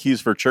lighting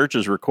cues for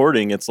churches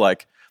recording, it's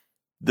like,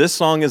 this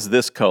song is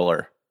this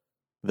color.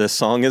 This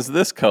song is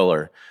this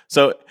color.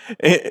 So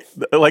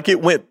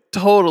it went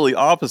totally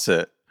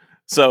opposite.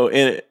 So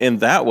in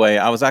that way,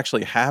 I was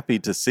actually happy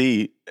to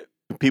see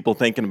people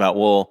thinking about,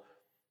 well,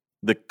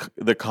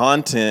 the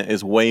content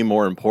is way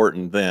more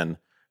important than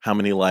how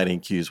many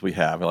lighting cues we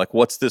have. Like,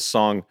 what's this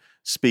song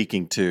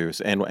speaking to,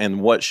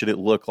 and what should it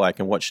look like,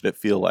 and what should it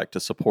feel like to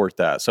support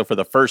that? So for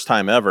the first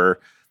time ever,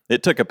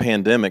 it took a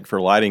pandemic for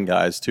lighting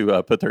guys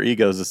to put their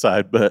egos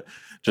aside, but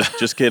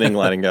just kidding,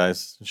 lighting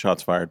guys.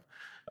 Shots fired.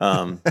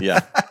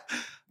 Yeah.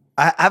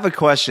 I have a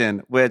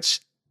question,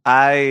 which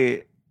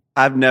I've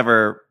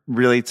never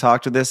really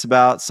talked to this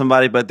about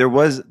somebody, but there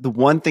was the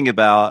one thing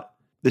about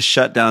the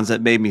shutdowns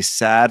that made me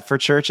sad for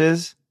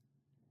churches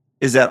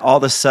is that all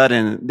of a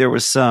sudden there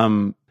was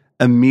some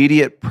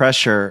immediate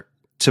pressure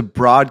to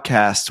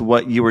broadcast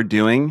what you were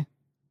doing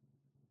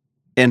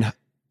and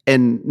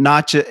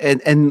not just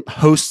and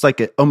host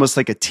almost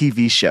like a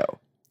TV show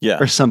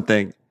or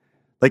something.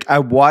 Like, I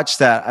watched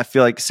that, I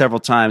feel like, several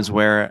times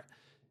where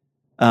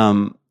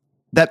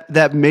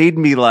that made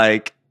me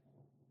like,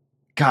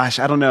 gosh,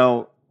 I don't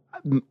know.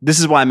 This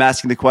is why I'm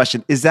asking the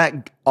question. Is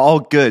that all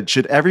good?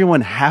 Should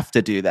everyone have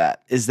to do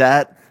that? Is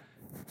that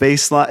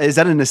baseline? Is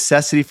that a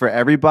necessity for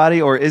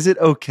everybody? Or is it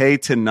okay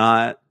to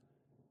not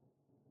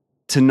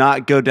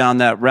go down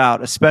that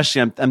route?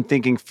 Especially I'm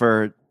thinking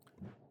for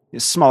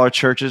smaller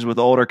churches with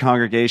older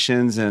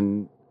congregations.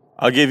 And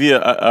I'll give you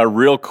a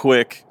real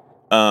quick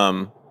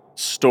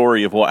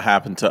story of what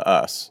happened to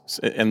us.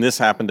 And this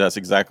happened to us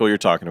exactly what you're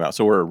talking about.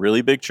 So we're a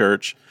really big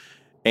church.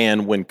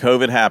 And when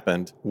COVID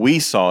happened, we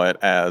saw it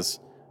as,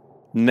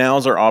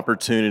 now's our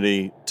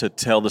opportunity to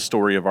tell the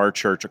story of our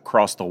church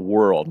across the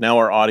world. Now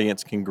our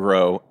audience can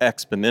grow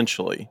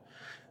exponentially.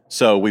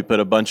 So we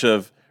put a bunch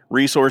of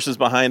resources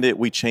behind it.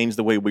 We changed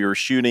the way we were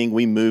shooting.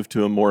 We moved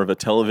to more of a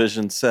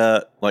television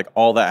set. Like,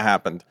 all that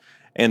happened.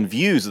 And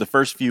views the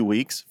first few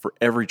weeks for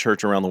every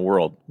church around the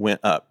world went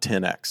up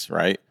 10x,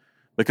 right?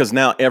 Because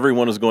now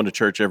everyone was going to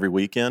church every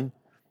weekend.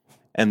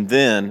 And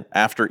then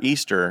after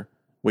Easter,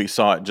 we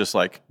saw it just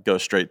like go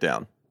straight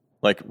down,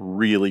 like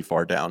really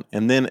far down.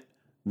 And then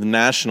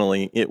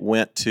nationally, it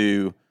went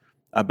to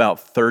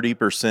about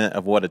 30%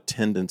 of what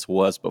attendance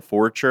was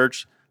before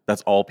church.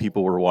 That's all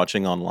people were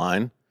watching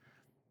online.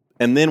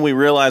 And then we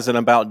realized that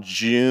about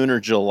June or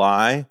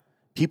July,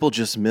 people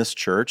just missed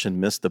church and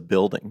missed the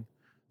building.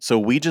 So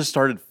we just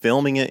started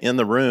filming it in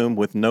the room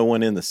with no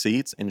one in the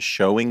seats and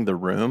showing the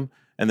room,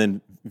 and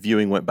then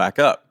viewing went back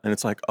up. And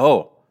it's like,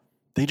 oh,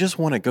 they just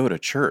want to go to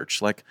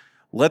church. Like,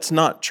 let's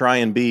not try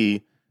and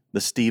be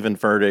the Stephen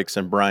Furticks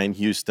and Brian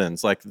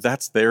Houstons. Like,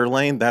 that's their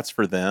lane. That's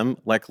for them.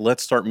 Like,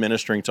 let's start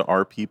ministering to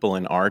our people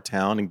in our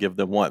town and give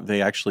them what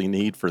they actually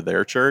need for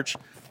their church.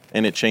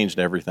 And it changed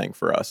everything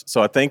for us.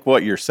 So I think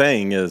what you're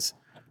saying is,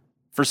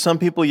 for some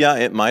people, yeah,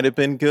 it might have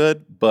been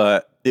good,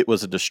 but it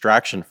was a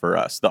distraction for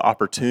us. The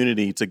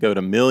opportunity to go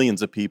to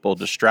millions of people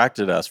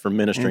distracted us from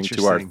ministering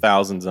to our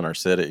thousands in our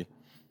city.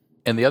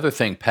 And the other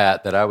thing,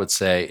 Pat, that I would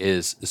say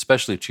is,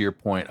 especially to your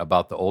point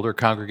about the older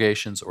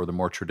congregations or the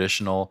more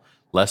traditional,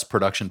 less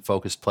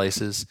production-focused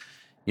places,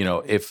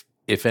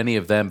 if any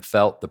of them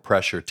felt the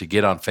pressure to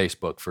get on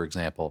Facebook, for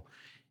example,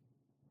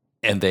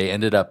 and they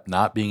ended up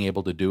not being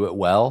able to do it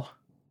well,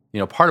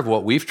 part of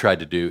what we've tried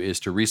to do is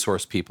to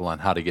resource people on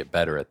how to get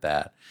better at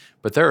that.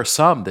 But there are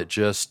some that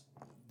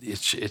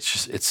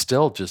it's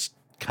still just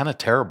kind of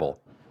terrible.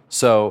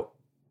 So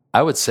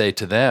I would say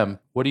to them,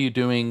 what are you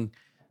doing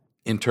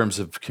in terms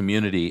of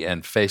community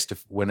and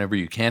whenever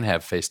you can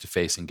have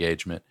face-to-face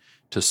engagement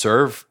to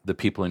serve the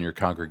people in your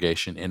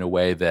congregation in a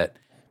way that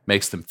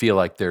makes them feel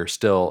like they're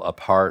still a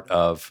part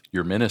of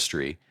your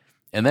ministry?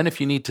 And then if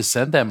you need to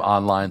send them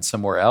online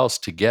somewhere else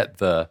to get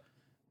the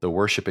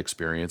worship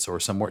experience or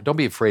somewhere, don't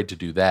be afraid to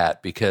do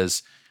that,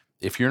 because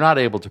if you're not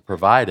able to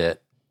provide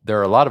it, there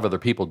are a lot of other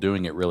people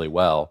doing it really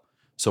well.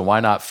 So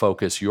why not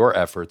focus your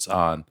efforts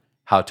on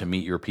how to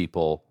meet your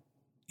people,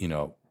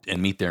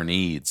 and meet their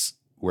needs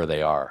where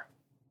they are?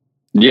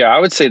 Yeah, I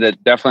would say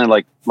that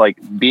definitely like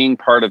being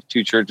part of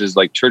two churches,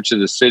 like Church of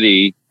the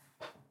City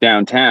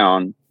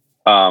downtown,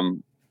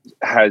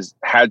 has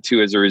had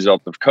to, as a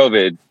result of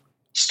COVID,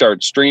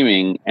 start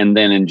streaming. And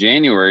then in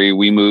January,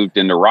 we moved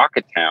into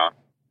Rocketown.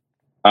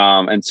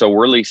 And so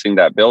we're leasing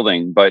that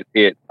building, but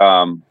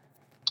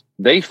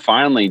they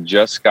finally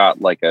just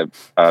got like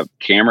a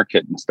camera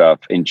kit and stuff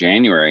in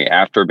January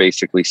after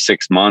basically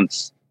 6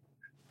 months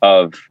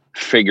of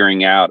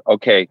figuring out,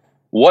 okay,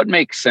 what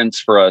makes sense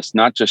for us,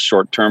 not just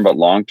short term, but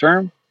long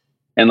term.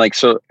 And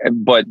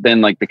but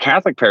then like the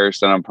Catholic parish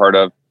that I'm part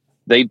of,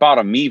 they bought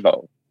a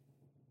Mevo.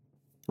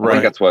 I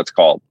think that's what it's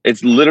called.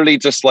 It's literally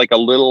just like that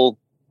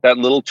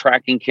little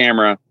tracking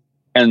camera,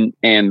 and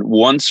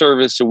one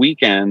service a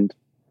weekend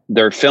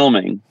they're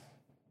filming,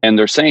 and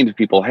they're saying to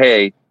people,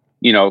 hey,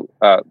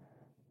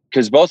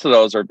 because both of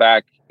those are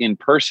back in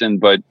person,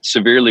 but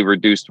severely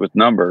reduced with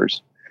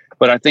numbers.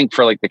 But I think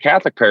for like the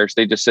Catholic parish,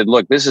 they just said,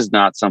 look, this is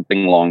not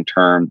something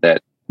long-term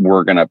that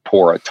we're going to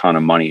pour a ton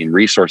of money and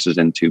resources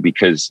into,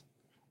 because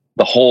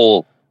the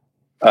whole,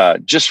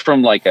 just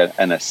from like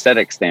an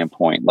aesthetic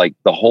standpoint, like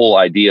the whole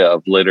idea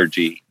of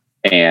liturgy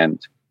and,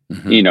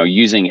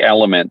 using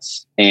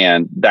elements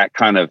and that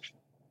kind of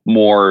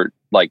more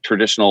like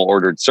traditional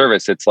ordered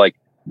service, it's like,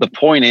 the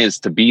point is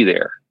to be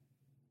there.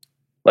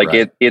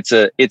 Like it's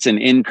an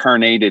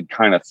incarnated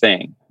kind of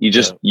thing.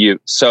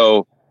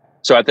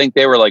 So I think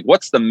they were like,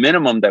 what's the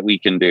minimum that we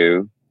can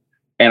do?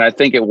 And I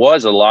think it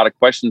was a lot of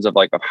questions of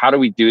how do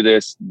we do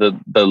this the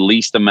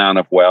least amount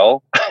of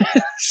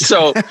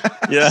so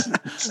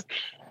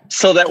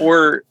so that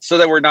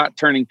we're not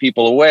turning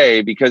people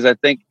away, because I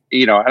think,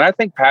 and I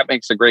think Pat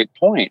makes a great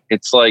point.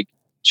 It's like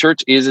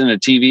church isn't a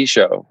TV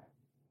show,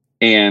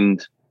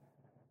 and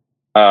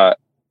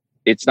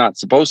it's not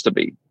supposed to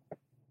be.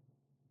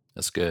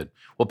 That's good.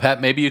 Well,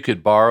 Pat, maybe you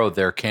could borrow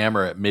their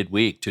camera at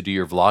midweek to do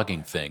your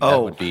vlogging thing.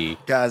 That would be...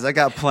 Guys, I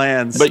got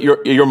plans. But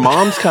your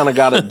mom's kind of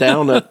got it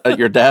down at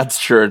your dad's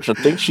church. I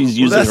think she's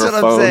using her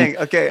phone. I'm saying.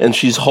 Okay. And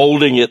she's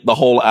holding it the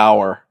whole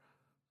hour.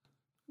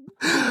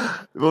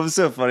 What was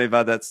so funny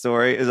about that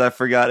story is I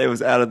forgot it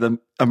was out of the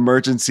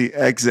emergency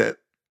exit,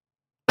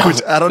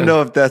 which I don't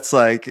know if that's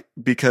like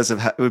because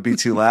of it would be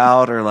too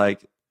loud or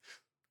like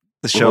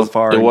the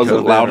shofar. It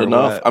wasn't loud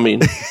enough. What. I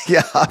mean,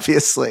 yeah,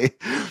 obviously.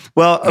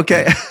 Well,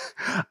 okay.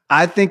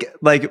 I think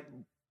like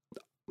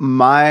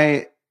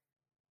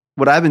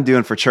what I've been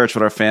doing for church,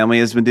 what our family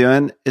has been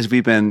doing is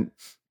we've been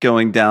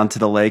going down to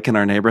the lake in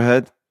our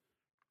neighborhood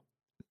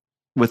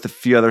with a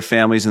few other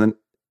families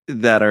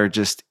that are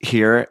just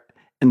here.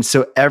 And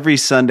so every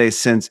Sunday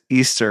since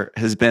Easter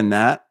has been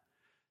that.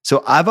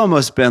 So I've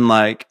almost been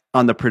like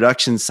on the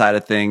production side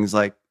of things,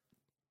 like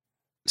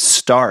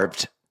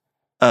starved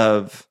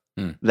of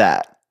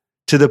that,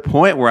 to the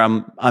point where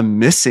I'm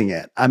missing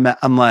it.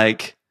 I'm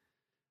like,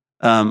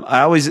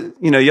 I always,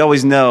 you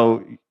always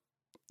know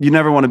you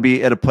never want to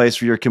be at a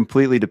place where you're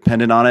completely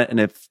dependent on it. And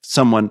if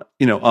someone,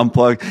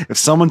 if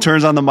someone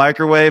turns on the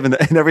microwave and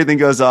everything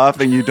goes off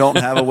and you don't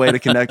have a way to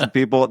connect with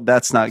people,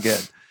 that's not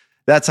good.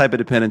 That type of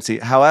dependency.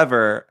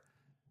 However,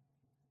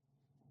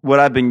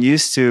 what I've been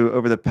used to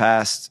over the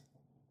past,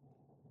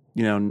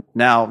 now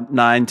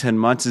 9-10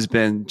 months has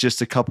been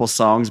just a couple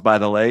songs by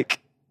the lake,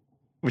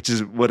 which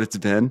is what it's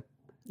been.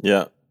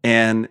 Yeah.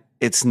 And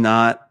it's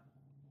not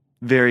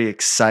very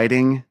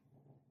exciting.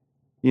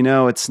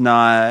 It's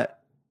not,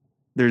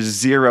 there's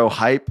zero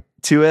hype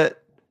to it,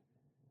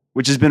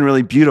 which has been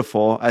really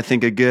beautiful. I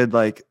think a good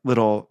like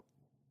little,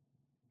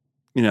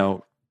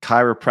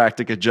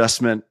 chiropractic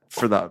adjustment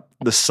for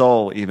the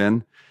soul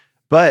even,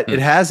 but it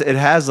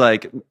has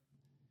like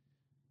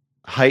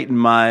heightened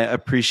my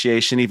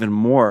appreciation even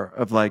more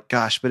of like,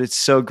 gosh, but it's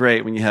so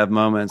great when you have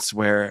moments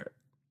where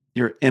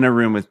you're in a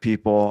room with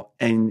people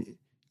and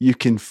you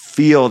can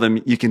feel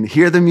them, you can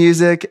hear the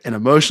music and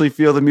emotionally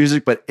feel the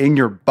music, but in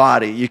your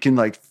body, you can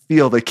like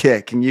feel the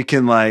kick, and you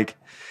can like,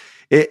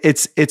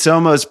 it's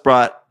almost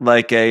brought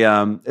like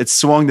it's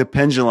swung the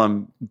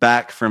pendulum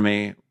back for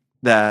me,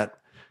 that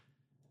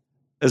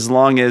as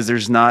long as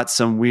there's not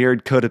some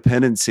weird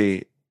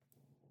codependency,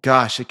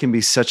 gosh, it can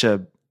be such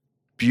a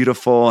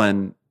beautiful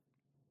and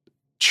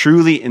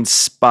truly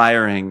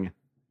inspiring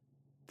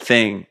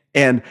thing.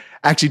 And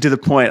actually, to the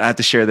point, I have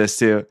to share this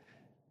too.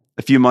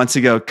 A few months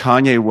ago,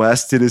 Kanye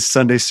West did his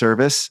Sunday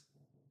service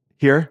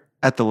here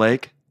at the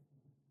lake,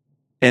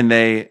 and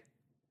they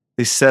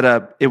they set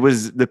up, it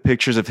was the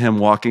pictures of him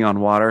walking on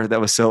water that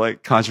was so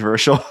like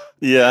controversial.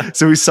 Yeah.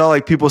 So we saw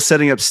like people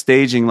setting up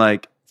staging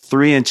like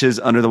 3 inches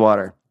under the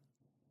water.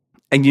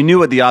 And you knew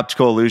what the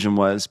optical illusion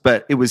was,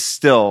 but it was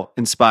still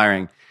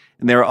inspiring.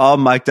 And they were all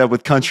mic'd up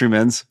with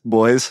countrymen's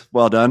boys.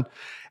 Well done.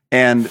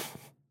 And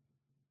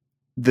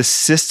the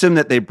system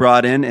that they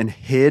brought in and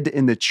hid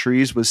in the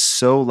trees was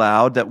so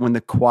loud that when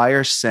the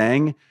choir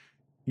sang,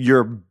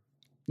 your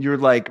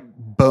like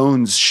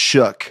bones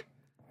shook.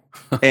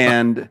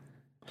 And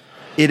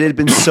it had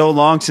been so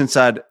long since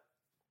I'd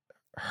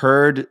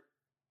heard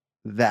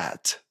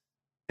that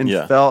and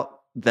felt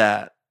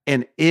that.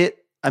 And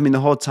the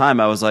whole time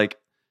I was like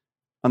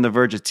on the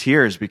verge of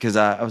tears because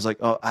I was like,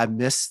 oh, I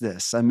miss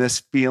this. I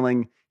miss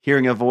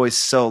hearing a voice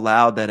so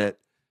loud that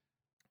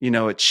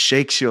it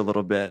shakes you a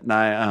little bit.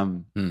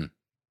 And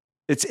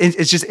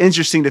it's just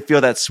interesting to feel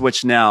that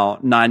switch now,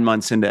 9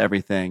 months into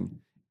everything,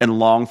 and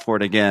long for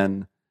it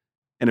again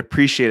and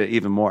appreciate it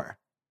even more.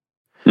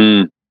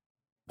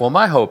 Well,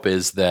 my hope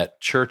is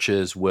that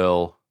churches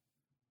will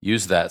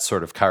use that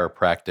sort of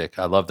chiropractic,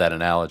 I love that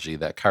analogy,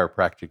 that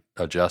chiropractic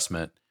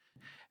adjustment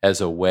as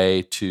a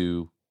way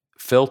to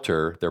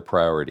filter their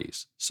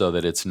priorities so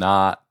that it's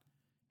not,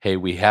 hey,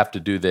 we have to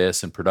do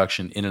this and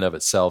production in and of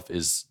itself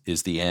is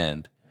the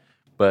end,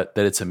 but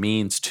that it's a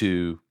means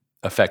to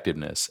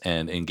effectiveness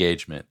and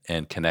engagement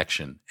and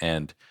connection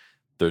and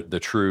the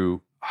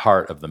true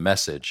heart of the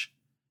message,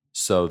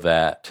 so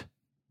that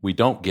we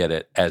don't get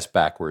it as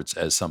backwards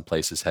as some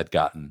places had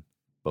gotten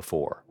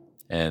before.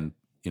 And,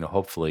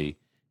 hopefully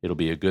it'll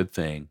be a good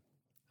thing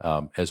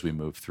as we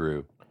move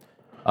through.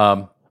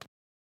 I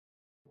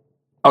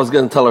was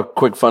going to tell a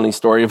quick funny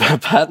story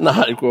about Pat and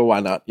I. Well,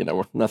 why not?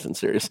 We're nothing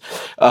serious.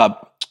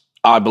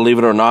 I, believe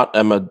it or not,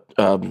 am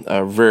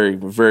a very,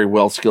 very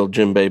well-skilled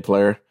djembe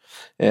player.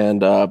 And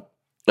Pat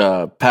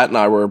and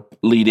I were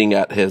leading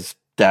at his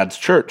dad's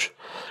church.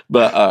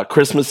 But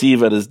Christmas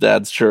Eve at his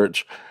dad's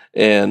church,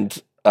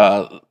 and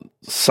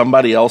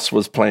somebody else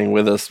was playing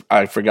with us.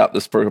 I forgot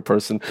this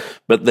person,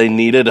 but they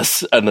needed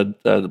an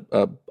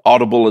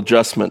audible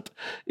adjustment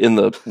in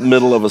the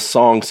middle of a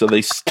song, so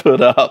they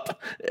stood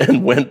up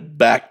and went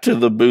back to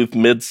the booth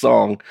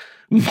mid-song,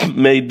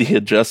 made the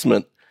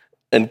adjustment,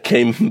 and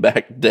came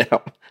back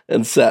down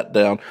and sat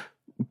down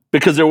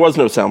because there was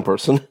no sound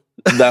person.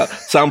 That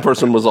sound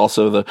person was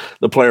also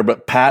the player,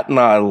 but Pat and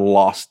I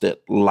lost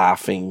it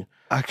laughing.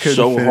 I couldn't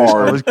so finish.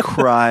 hard. I was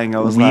crying.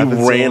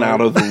 We ran out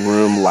of the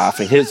room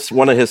laughing.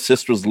 One of his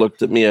sisters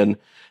looked at me and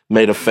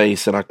made a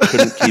face, and I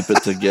couldn't keep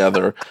it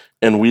together.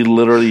 And we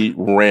literally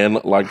ran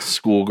like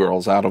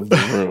schoolgirls out of the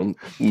room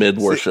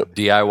mid-worship.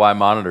 DIY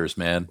monitors,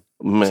 man.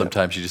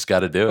 Sometimes you just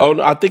got to do it. Oh,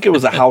 no, I think it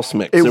was a house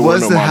mix. It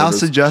was the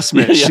house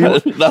adjustment.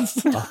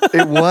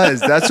 It was.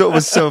 That's what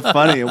was so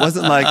funny. It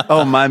wasn't like,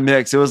 oh, my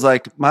mix. It was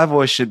like, my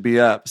voice should be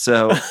up.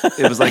 So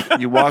it was like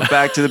you walk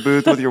back to the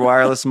booth with your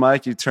wireless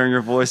mic, you turn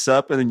your voice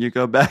up, and then you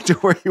go back to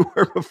where you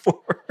were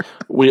before.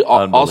 We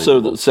also,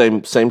 the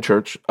same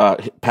church,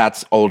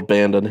 Pat's old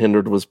band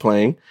Unhindered was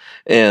playing,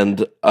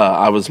 and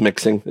I was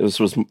mixing. This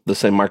was the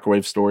same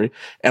Microwave Story.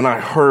 And I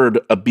heard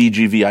a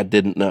BGV I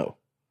didn't know.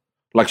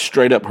 Like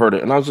straight up heard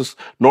it. And I was just,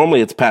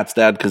 normally it's Pat's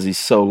dad because he's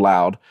so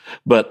loud.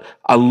 But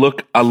I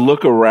look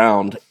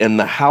around, and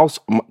the house,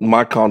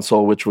 my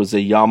console, which was a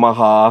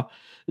Yamaha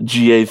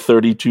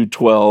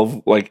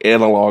GA3212, like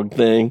analog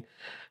thing,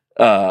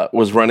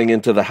 was running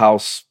into the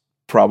house,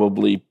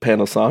 probably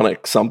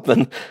Panasonic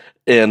something.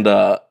 And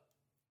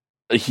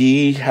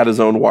he had his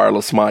own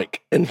wireless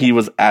mic, and he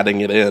was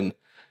adding it in.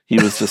 He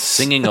was just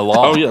singing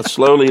along. Oh yeah,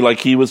 slowly,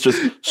 like he was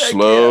just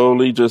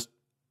slowly just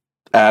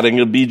adding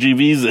a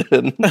BGVs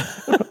in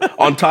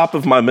on top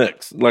of my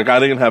mix. Like I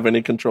didn't have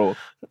any control.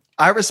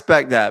 I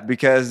respect that,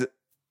 because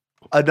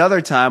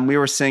another time we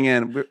were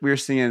singing,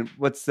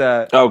 what's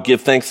that? Oh, give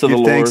thanks to the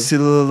Lord. Thanks to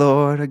the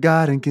Lord, our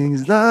God and King,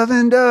 His love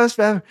endures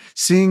forever.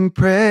 Sing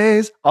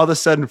praise. All of a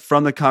sudden,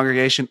 from the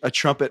congregation, a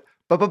trumpet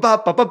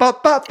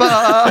that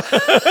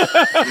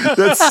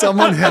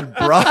someone had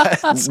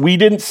brought. We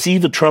didn't see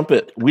the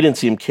trumpet. We didn't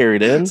see him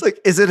carried in. It's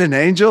like, is it an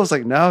angel? It's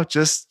like, no,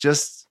 just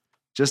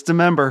a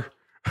member.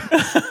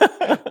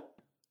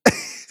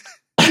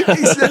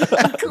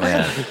 Exactly.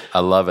 Man, I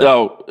love it.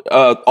 No,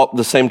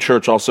 the same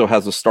church also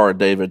has a Star of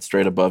David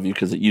straight above you,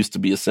 because it used to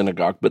be a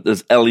synagogue, but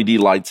there's LED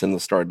lights in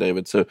the Star of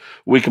David, so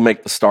we can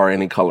make the star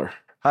any color.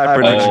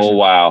 Oh,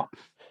 wow.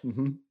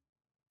 Mm-hmm.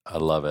 I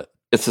love it.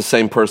 It's the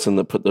same person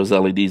that put those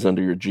LEDs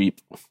under your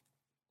Jeep.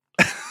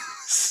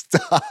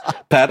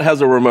 Stop. Pat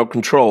has a remote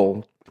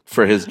control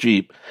for his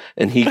Jeep,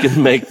 and he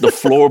can make the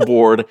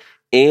floorboard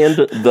and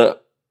the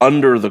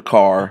under the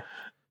car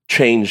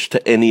change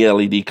to any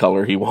LED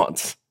color he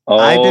wants.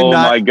 Oh,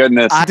 my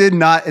goodness. I did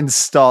not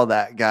install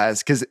that,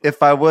 guys, because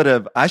if I would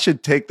have, I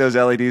should take those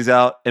LEDs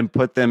out and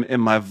put them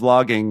in my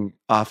vlogging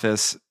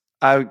office.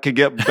 I could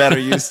get better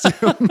used to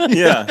them.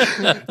 Yeah.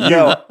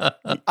 No,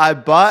 I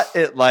bought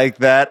it like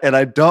that, and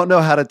I don't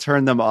know how to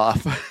turn them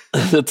off.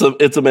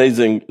 It's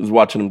amazing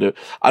watching him do it.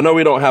 I know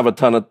we don't have a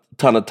ton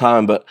of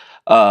time, but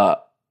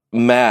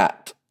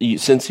Matt,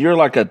 since you're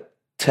like a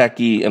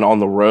techie and on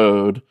the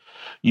road,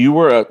 You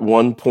were at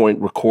one point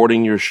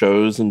recording your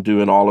shows and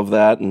doing all of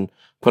that and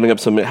putting up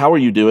some. How are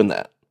you doing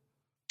that?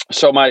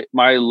 So my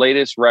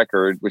latest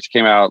record, which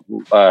came out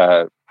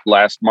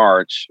last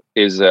March,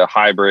 is a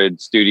hybrid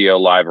studio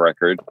live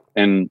record,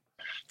 and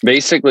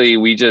basically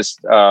we just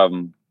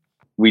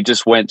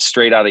went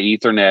straight out of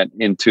Ethernet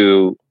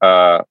into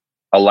a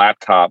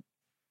laptop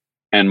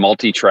and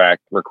multi-track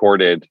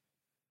recorded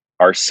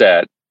our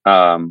set.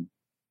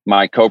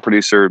 My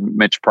co-producer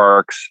Mitch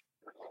Parks,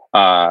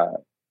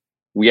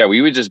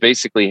 we would just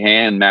basically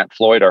hand Matt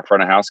Floyd, our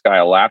front of house guy,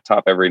 a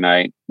laptop every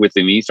night with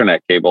an Ethernet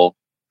cable,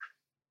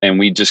 and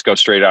we just go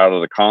straight out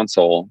of the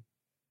console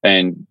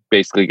and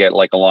basically get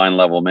like a line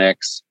level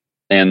mix,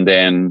 and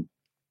then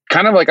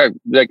kind of like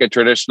a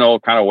traditional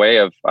kind of way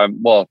of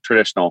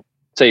traditional,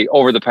 say,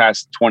 over the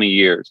past 20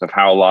 years of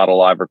how a lot of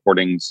live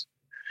recordings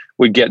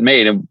would get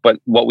made. But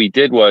what we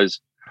did was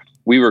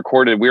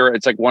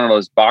it's like one of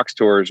those box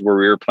tours where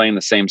we were playing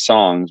the same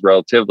songs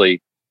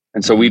relatively.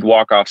 And so we'd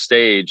walk off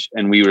stage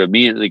and we would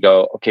immediately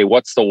go, okay,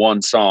 what's the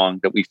one song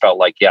that we felt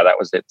like, yeah, that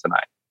was it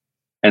tonight.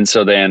 And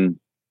so then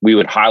we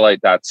would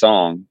highlight that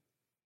song.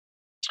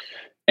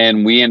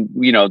 And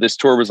this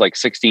tour was like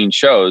 16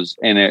 shows,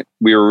 and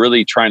we were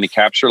really trying to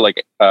capture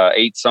like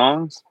 8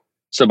 songs.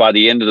 So by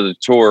the end of the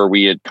tour,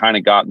 we had kind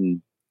of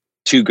gotten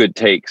 2 good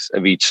takes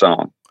of each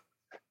song,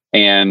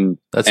 and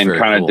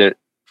kind of did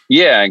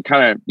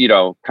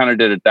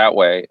it that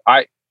way.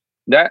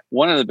 That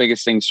one of the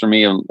biggest things for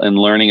me in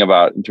learning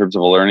about, in terms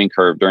of a learning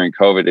curve during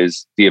COVID,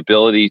 is the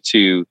ability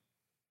to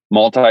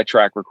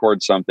multi-track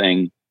record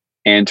something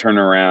and turn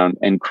around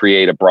and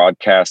create a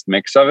broadcast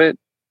mix of it.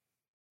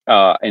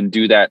 And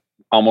do that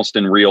almost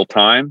in real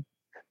time.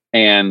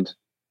 And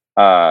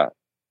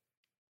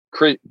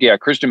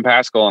Christian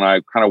Pascal and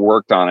I kind of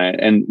worked on it,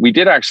 and we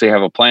did actually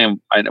have a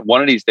plan. One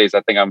of these days,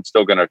 I think I'm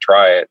still going to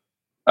try it.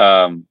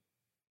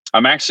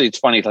 It's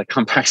funny, like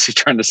I'm actually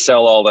trying to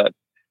sell all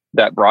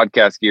that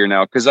broadcast gear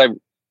now, because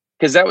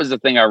that was the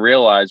thing I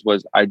realized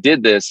was I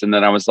did this, and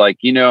then I was like,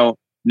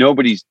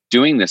 nobody's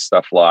doing this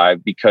stuff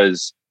live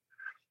because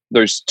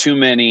there's too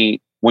many,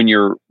 when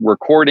you're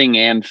recording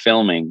and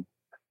filming,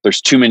 there's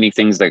too many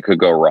things that could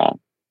go wrong.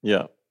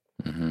 Yeah.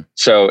 Mm-hmm.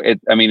 So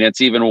it's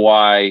even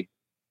why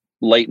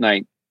late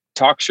night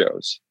talk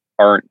shows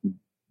aren't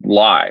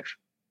live,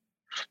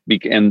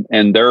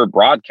 and they're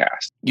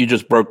broadcast. You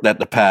just broke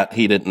that to Pat.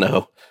 He didn't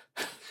know.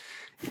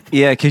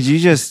 Yeah,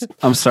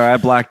 I'm sorry, I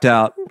blacked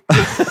out.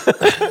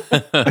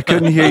 I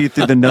couldn't hear you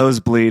through the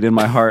nosebleed in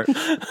my heart.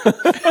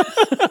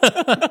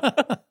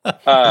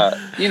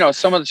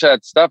 Some of that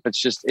stuff,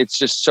 it's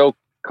just so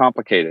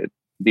complicated.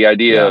 The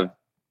idea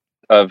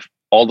of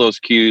all those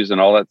cues and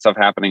all that stuff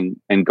happening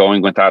and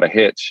going without a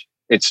hitch,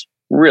 it's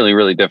really,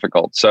 really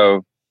difficult.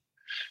 So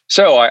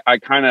I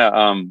kind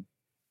of,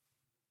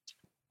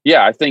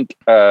 I think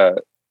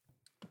the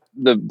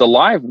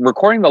live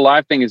recording, the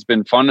live thing has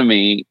been fun to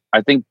me.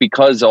 I think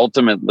because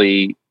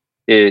ultimately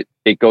it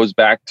goes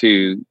back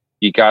to,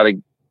 you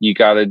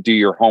gotta do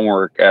your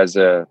homework as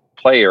a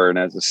player and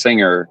as a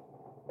singer,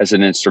 as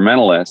an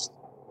instrumentalist.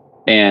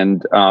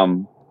 And,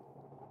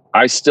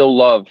 I still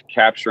love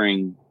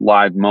capturing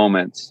live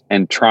moments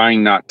and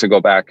trying not to go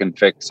back and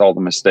fix all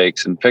the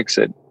mistakes and fix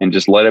it and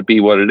just let it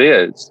be what it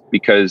is,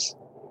 because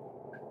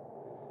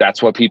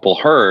that's what people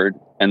heard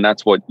and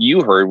that's what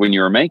you heard when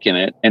you were making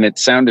it, and it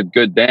sounded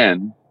good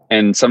then.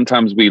 And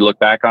sometimes we look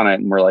back on it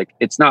and we're like,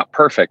 it's not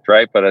perfect,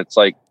 right? But it's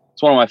like,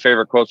 it's one of my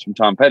favorite quotes from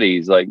Tom Petty.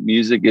 He's like,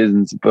 music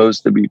isn't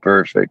supposed to be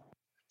perfect.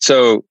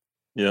 So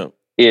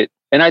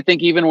and I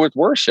think even with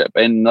worship,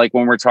 and like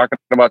when we're talking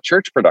about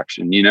church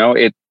production,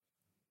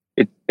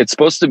 it's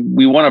supposed to,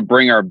 we want to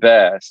bring our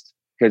best,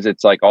 because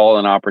it's like all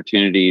an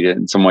opportunity to,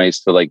 in some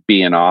ways, to like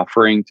be an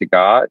offering to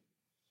God,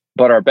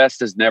 but our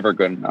best is never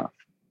good enough.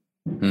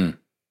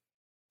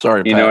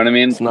 Sorry, Pat. You know what I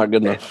mean? It's not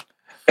good enough.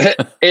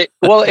 It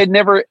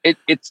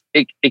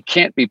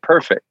can't be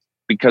perfect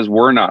because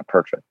we're not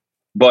perfect,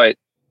 but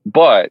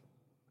I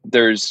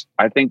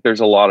think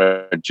there's a lot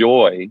of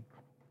joy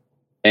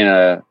and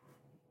a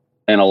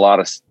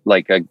lot of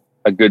like a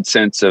good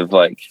sense of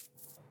like,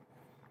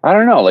 I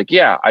don't know, like,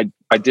 yeah,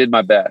 I did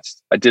my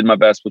best. I did my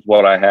best with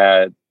what I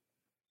had,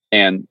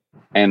 and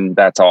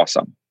that's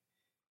awesome.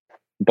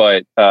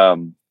 But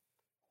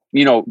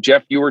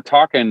Jeff, you were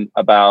talking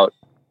about,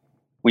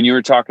 when you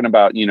were talking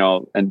about,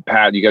 and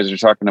Pat, you guys are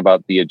talking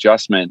about the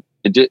adjustment.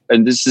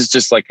 And this is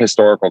just like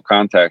historical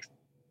context.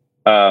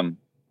 Nerding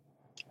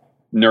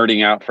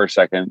out for a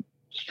second.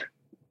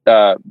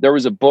 There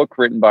was a book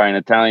written by an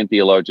Italian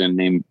theologian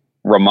named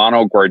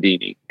Romano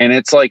Guardini, and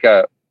it's like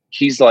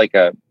he was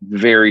a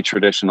very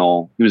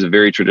traditional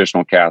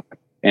Catholic.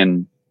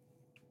 And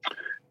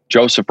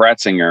Joseph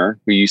Ratzinger,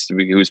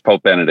 who was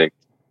Pope Benedict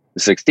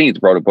XVI,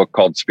 wrote a book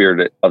called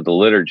Spirit of the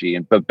Liturgy.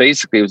 But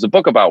basically it was a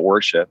book about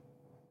worship.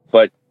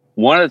 But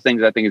one of the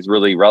things I think is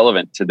really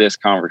relevant to this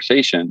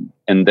conversation,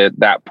 and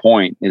that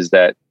point, is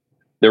that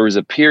there was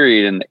a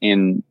period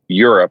in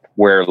Europe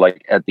where,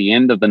 like, at the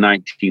end of the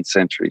 19th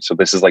century, so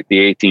this is like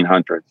the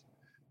 1800s,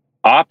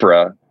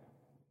 opera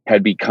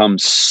had become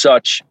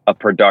such a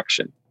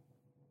production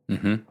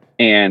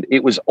and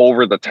it was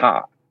over the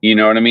top. You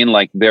know what I mean?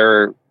 Like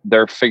they're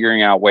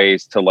figuring out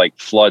ways to like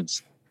flood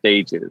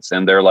stages,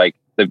 and they're like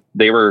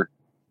they were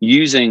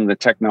using the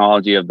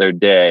technology of their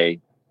day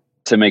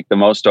to make the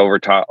most over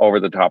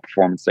the top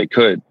performance they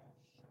could.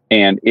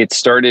 And it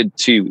started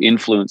to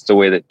influence the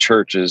way that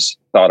churches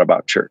thought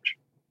about church.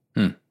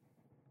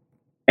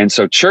 And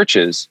so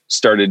churches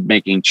started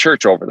making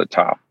church over the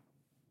top,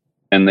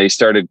 and they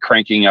started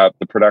cranking up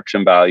the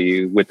production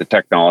value with the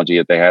technology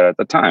that they had at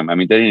the time. I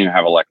mean, they didn't even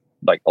have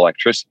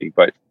electricity,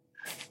 but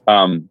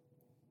out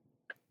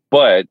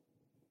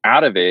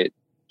of it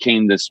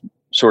came this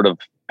sort of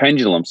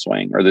pendulum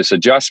swing, or this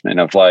adjustment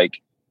of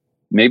like,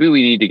 maybe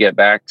we need to get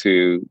back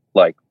to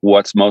like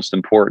what's most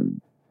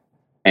important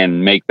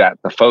and make that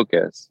the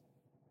focus.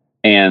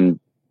 And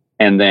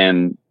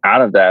then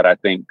out of that, I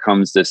think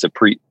comes this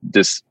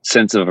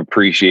sense of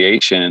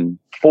appreciation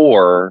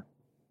for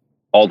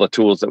all the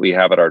tools that we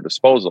have at our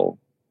disposal.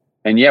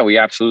 And yeah, we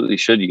absolutely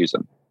should use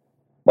them.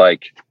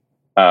 Like,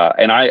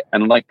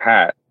 and like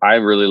Pat, I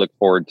really look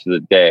forward to the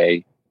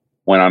day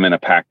when I'm in a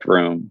packed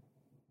room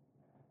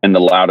and the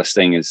loudest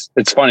thing is,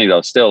 it's funny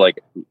though, still, like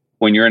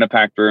when you're in a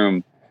packed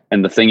room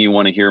and the thing you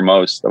want to hear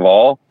most of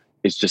all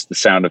is just the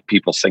sound of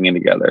people singing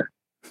together.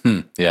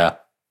 Yeah.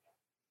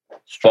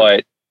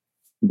 But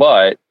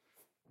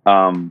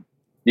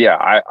yeah,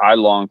 I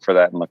long for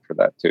that and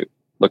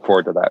look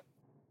forward to that.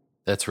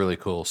 That's really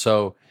cool.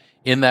 So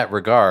in that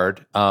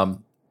regard,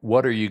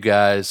 what are you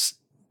guys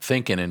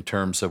thinking in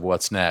terms of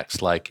what's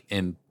next? Like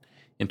in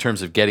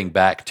terms of getting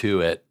back to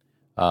it,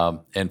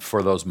 and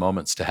for those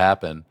moments to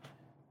happen,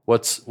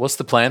 what's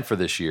the plan for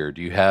this year?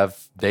 Do you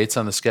have dates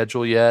on the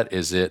schedule yet?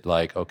 Is it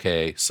like,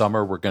 okay,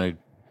 summer, we're going to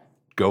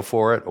go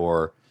for it?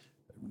 Or,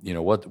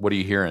 what are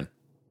you hearing?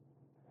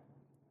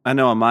 I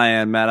know on my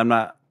end,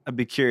 Matt, I'd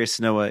be curious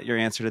to know what your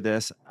answer to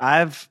this.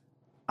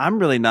 I'm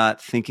really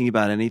not thinking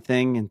about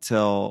anything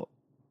until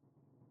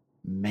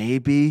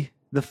maybe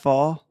the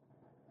fall.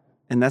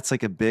 And that's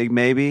like a big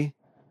maybe.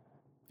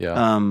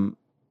 Yeah.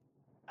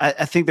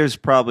 I think there's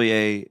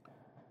probably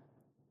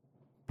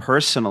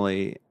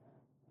personally,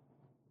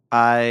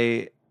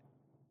 there's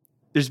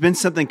been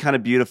something kind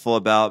of beautiful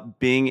about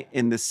being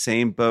in the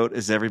same boat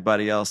as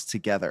everybody else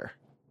together.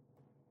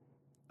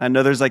 I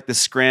know there's like the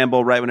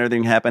scramble right when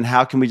everything happened.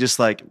 How can we just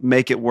like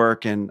make it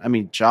work? And I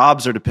mean,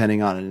 jobs are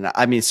depending on it. And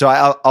I mean, so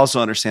I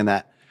also understand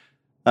that.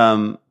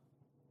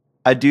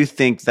 I do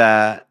think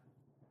that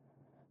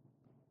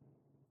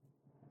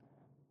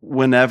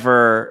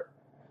whenever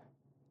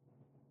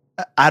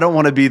I don't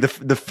want to be the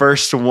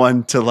first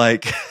one to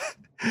like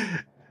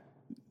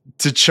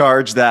to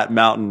charge that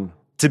mountain,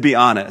 to be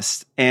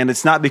honest. And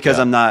it's not because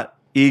I'm not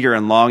eager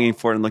and longing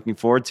for it and looking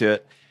forward to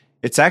it.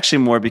 It's actually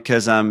more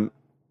because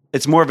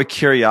it's more of a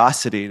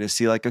curiosity to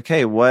see like,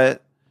 okay,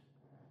 what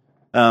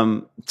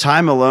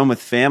time alone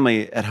with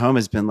family at home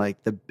has been like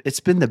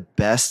it's been the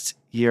best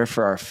year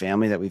for our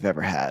family that we've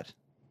ever had,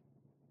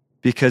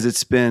 because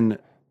it's been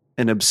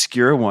an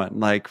obscure one.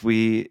 Like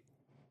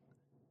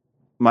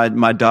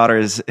my daughter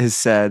has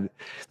said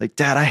like,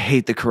 Dad, I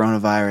hate the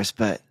coronavirus,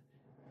 but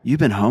you've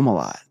been home a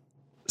lot.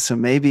 So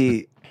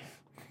maybe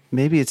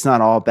it's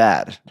not all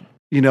bad.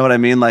 You know what I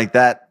mean? Like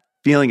that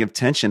feeling of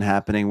tension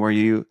happening where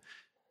you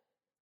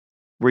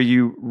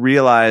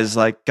realize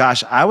like,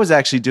 gosh, I was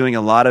actually doing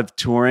a lot of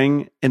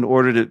touring in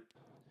order to,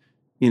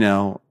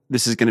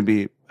 this is going to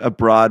be a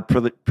broad,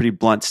 pretty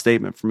blunt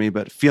statement for me,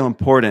 but feel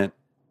important,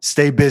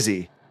 stay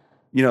busy,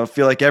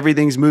 feel like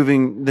everything's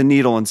moving the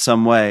needle in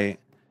some way.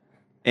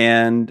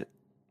 And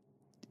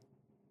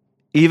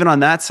even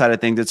on that side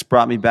of things, it's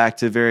brought me back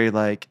to a very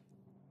like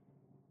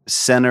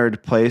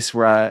centered place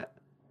where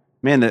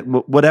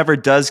whatever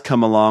does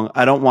come along,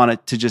 I don't want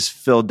it to just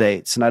fill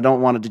dates, and I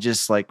don't want it to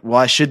just like, well,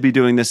 I should be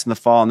doing this in the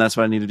fall and that's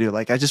what I need to do.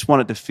 Like, I just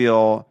want it to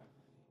feel,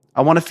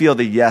 I want to feel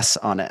the yes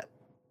on it.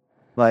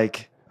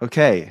 Like,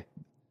 okay,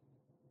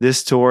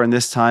 this tour and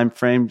this time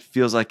frame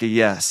feels like a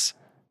yes.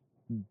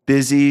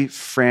 Busy,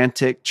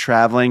 frantic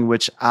traveling,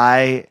 which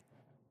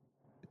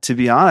to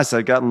be honest,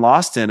 I've gotten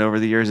lost in over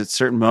the years at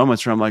certain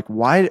moments where I'm like,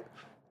 why?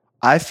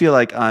 I feel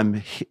like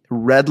I'm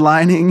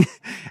redlining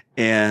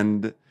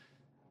and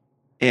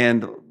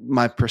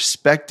my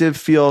perspective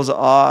feels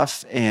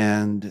off.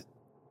 And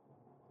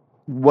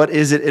what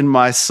is it in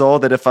my soul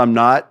that if I'm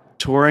not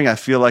touring, I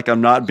feel like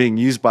I'm not being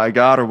used by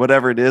God or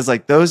whatever it is?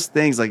 Like those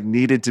things like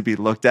needed to be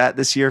looked at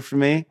this year for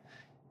me.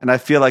 And I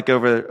feel like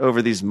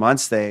over these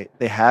months they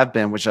have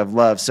been, which I've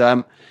loved.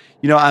 So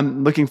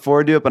I'm looking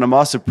forward to it, but I'm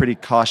also pretty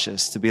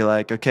cautious to be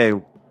like, okay,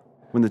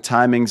 when the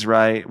timing's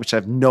right, which I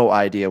have no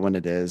idea when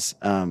it is,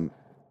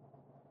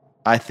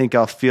 I think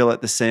I'll feel it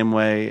the same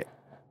way,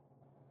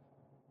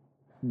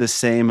 the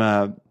same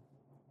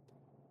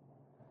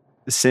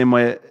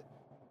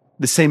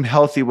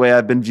healthy way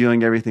I've been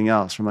viewing everything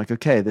else. I'm like,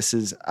 okay,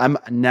 I'm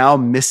now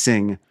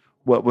missing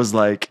what was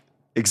like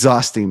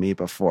exhausting me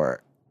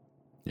before.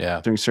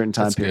 Yeah. During certain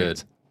time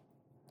periods.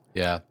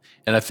 Good. Yeah.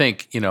 And I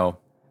think,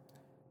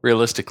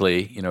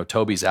 realistically,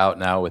 Toby's out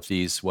now with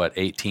these,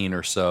 18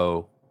 or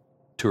so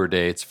tour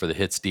dates for the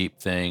Hits Deep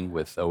thing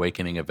with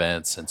Awakening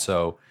Events. And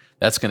so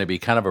that's going to be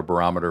kind of a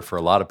barometer for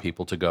a lot of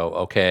people to go,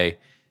 okay,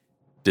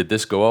 did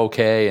this go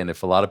okay? And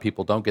if a lot of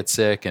people don't get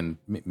sick and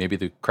maybe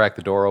they crack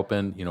the door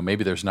open,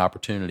 maybe there's an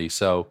opportunity.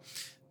 So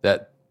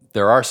that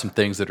there are some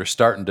things that are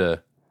starting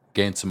to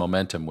gain some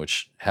momentum,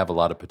 which have a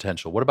lot of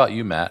potential. What about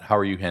you, Matt? How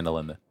are you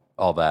handling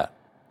all that?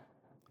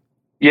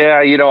 Yeah,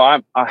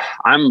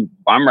 I'm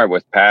right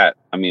with Pat.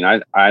 I mean,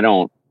 I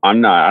don't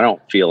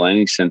feel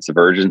any sense of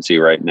urgency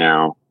right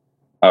now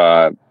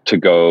to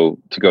go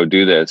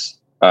do this.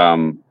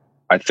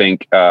 I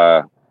think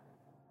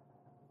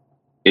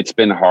it's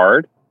been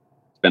hard.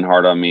 It's been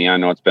hard on me. I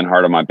know it's been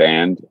hard on my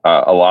band.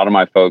 A lot of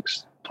my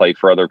folks play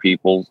for other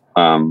people,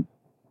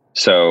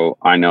 so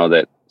I know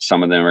that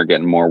some of them are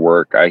getting more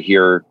work. I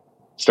hear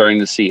starting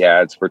to see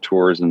ads for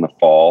tours in the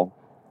fall.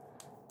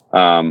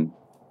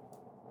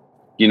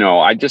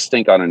 I just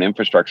think on an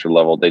infrastructure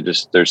level,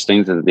 there's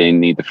things that they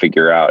need to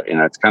figure out.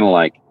 And it's kind of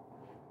like,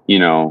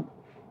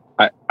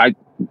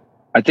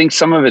 I think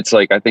some of it's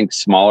like, I think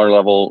smaller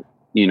level,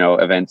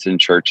 events in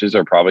churches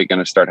are probably going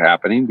to start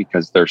happening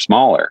because they're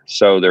smaller.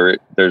 So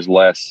there's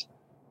less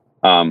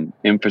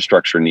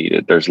infrastructure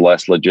needed. There's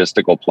less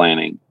logistical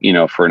planning,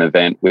 for an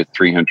event with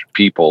 300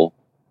 people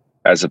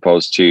as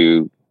opposed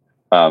to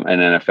an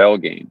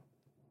NFL game.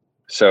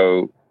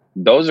 So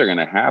those are going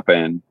to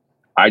happen.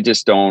 I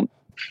just don't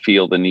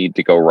feel the need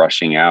to go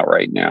rushing out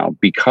right now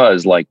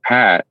because, like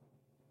Pat,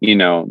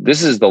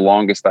 this is the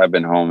longest I've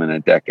been home in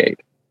a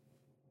decade.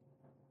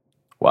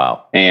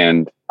 Wow.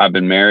 And I've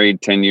been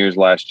married 10 years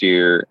last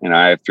year and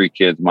I have 3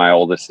 kids. My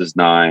oldest is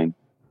 9,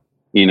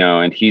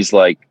 and he's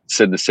like,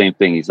 said the same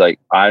thing. He's like,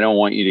 I don't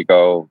want you to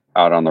go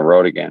out on the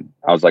road again.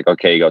 I was like,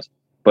 okay. He goes,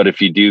 but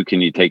if you do, can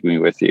you take me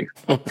with you?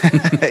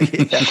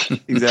 Yeah,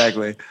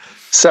 exactly.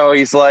 So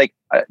he's like,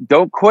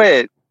 don't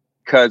quit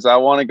because I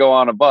want to go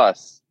on a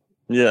bus.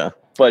 Yeah.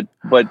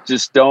 But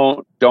just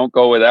don't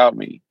go without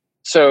me.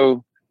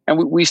 So, and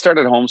we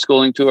started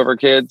homeschooling 2 of our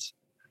kids.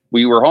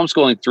 We were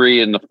homeschooling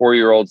 3 and the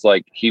 4-year-old's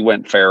like, he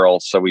went feral.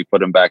 So we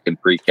put him back in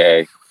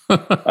pre-K.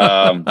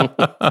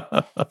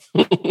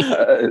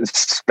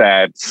 It's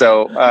bad.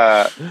 So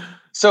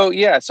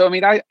yeah. So, I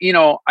mean, I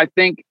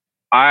think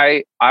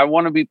I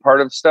want to be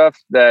part of stuff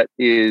that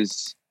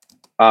is,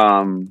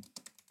 trying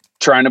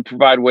to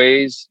provide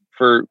ways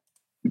for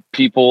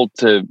people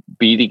to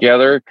be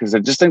together. Cause I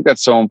just think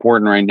that's so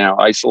important right now.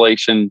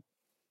 Isolation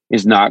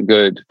is not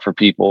good for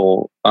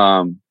people,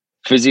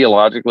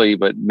 physiologically,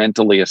 but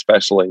mentally,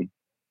 especially.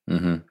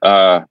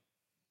 Mm-hmm.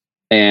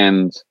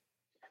 And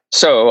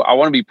so I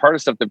want to be part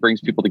of stuff that brings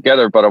people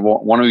together, but I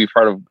want to be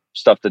part of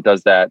stuff that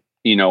does that,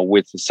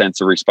 with a sense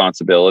of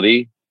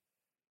responsibility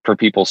for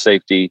people's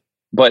safety,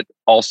 but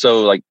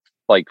also like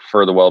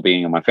for the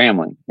well-being of my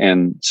family.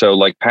 And so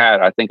like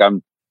Pat, I think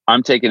I'm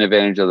taking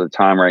advantage of the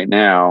time right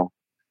now.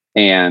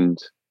 And,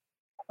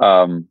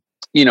 I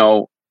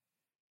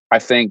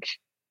think,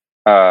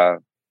 I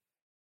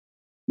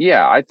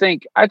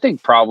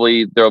think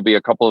probably there'll be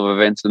a couple of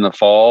events in the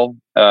fall,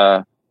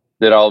 that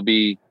I'll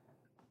be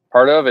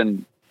part of.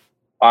 And,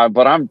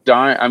 but I'm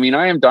dying. I mean,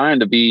 I am dying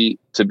to be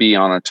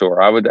on a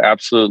tour. I would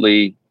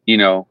absolutely,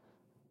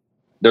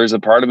 there's a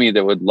part of me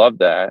that would love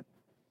that.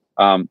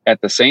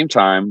 At the same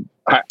time,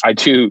 I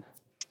do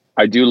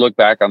look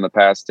back on the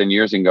past 10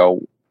 years and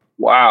go,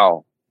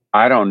 wow,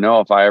 I don't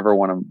know if I ever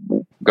want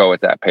to go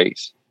at that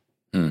pace.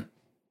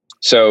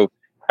 So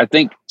I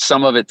think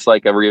some of it's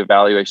like a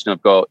reevaluation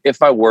of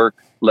if I work,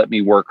 let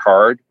me work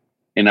hard.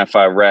 And if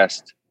I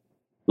rest,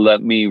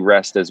 let me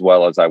rest as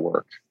well as I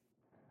work.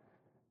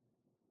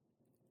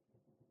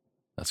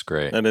 That's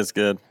great. That is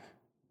good.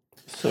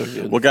 So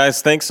good. Well,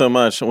 guys, thanks so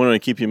much. I don't want to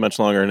keep you much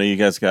longer. I know you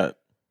guys got,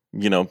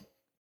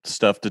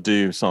 stuff to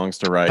do, songs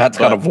to write. Pat's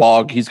got a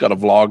vlog. He's got a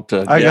vlog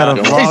to. I got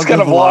a vlog. He's got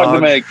a vlog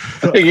to make.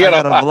 I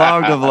got a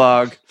vlog to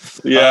vlog.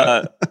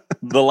 Yeah.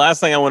 The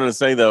last thing I wanted to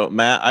say though,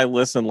 Matt, I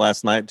listened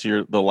last night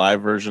to the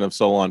live version of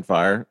Soul on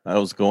Fire. I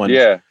was going,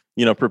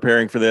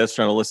 preparing for this,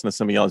 trying to listen to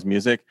some of y'all's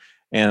music.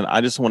 And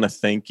I just want to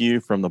thank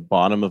you from the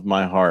bottom of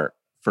my heart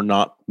for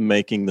not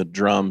making the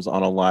drums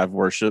on a live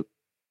worship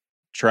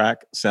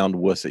track sound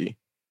wussy.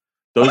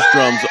 Those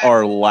drums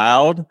are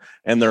loud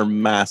and they're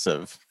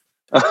massive.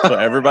 So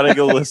everybody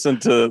go listen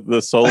to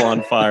the Soul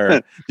on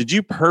Fire. Did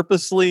you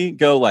purposely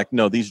go like,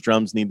 no, these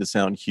drums need to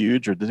sound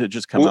huge, or did it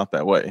just come out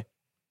that way?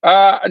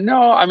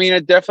 No, I mean,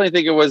 I definitely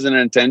think it was an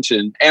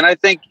intention. And I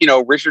think,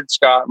 Richard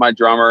Scott, my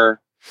drummer,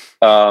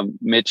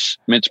 Mitch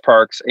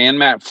Parks and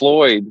Matt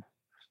Floyd,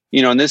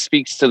 and this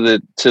speaks to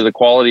the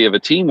quality of a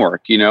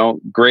teamwork, a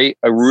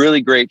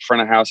really great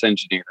front of house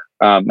engineer.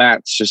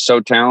 Matt's just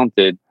so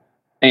talented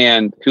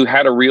and who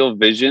had a real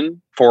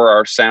vision for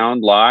our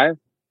sound live.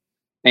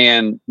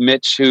 And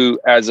Mitch, who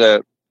as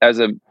a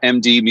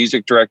MD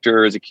music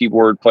director, as a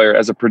keyboard player,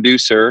 as a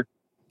producer,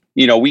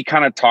 we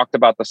kind of talked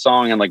about the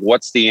song and like,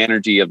 what's the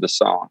energy of the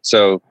song?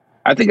 So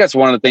I think that's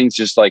one of the things,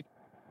 just like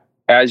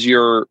as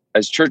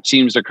church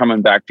teams are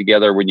coming back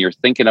together, when you're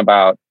thinking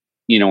about,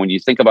 when you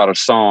think about a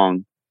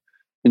song,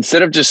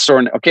 instead of just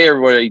sort of, okay,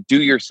 everybody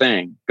do your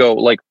thing, go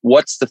like,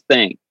 what's the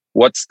thing?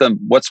 what's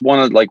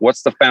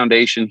the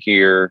foundation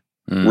here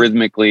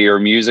rhythmically or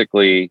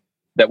musically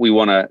that we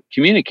want to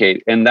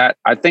communicate. And that,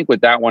 I think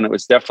with that one, it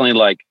was definitely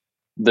like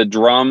the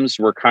drums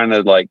were kind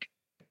of like,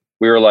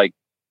 we were like,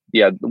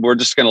 yeah, we're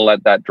just going to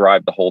let that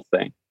drive the whole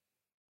thing.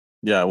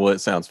 Yeah. Well, it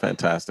sounds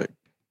fantastic.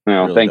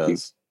 No, Really thank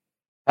does.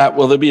 you.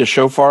 Will there be a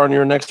shofar on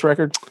your next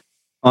record?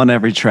 On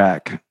every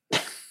track.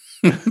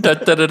 Da,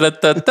 da, da, da,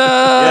 da, da.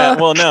 Yeah.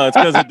 Well, no, it's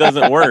because it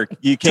doesn't work.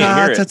 You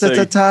can't hear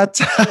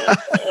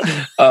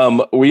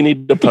it. We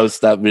need to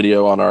post that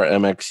video on our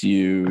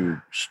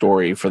MXU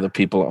story for the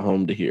people at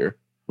home to hear.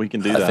 We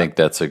can do that. I think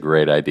that's a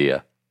great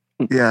idea.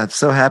 Yeah, I'm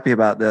so happy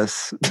about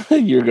this.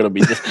 You're gonna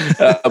be.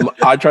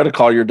 I tried to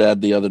call your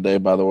dad the other day,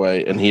 by the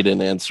way, and he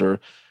didn't answer.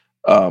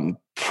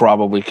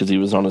 Probably because he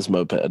was on his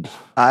moped.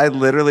 I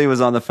literally was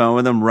on the phone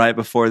with him right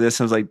before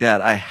this. I was like, Dad,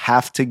 I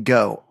have to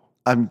go.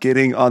 I'm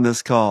getting on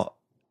this call.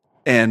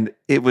 And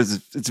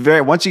it's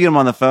very, once you get him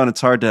on the phone, it's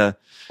hard to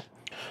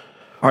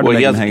make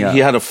him hang up. He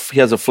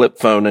has a flip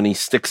phone and he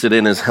sticks it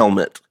in his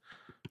helmet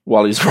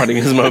while he's riding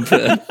his moped.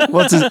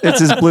 Well, it's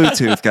his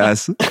Bluetooth,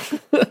 guys.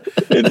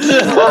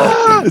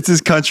 It's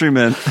his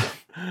countryman.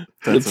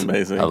 That's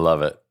amazing. I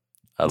love it.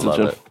 I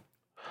love it.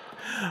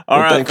 All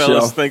right, thanks,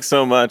 fellas. y'all. Thanks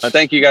so much.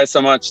 Thank you guys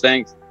so much.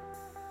 Thanks.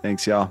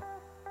 Thanks, y'all.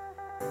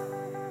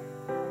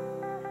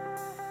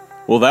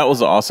 Well, that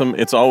was awesome.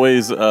 It's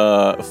always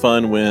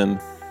fun when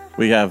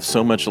we have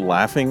so much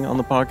laughing on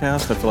the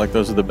podcast. I feel like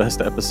those are the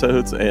best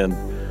episodes. And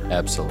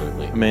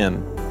Absolutely.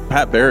 man,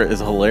 Pat Barrett is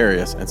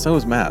hilarious, and so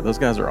is Matt. Those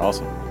guys are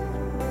awesome.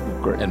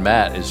 Great. And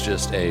Matt is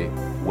just a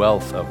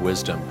wealth of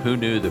wisdom. Who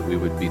knew that we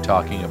would be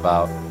talking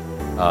about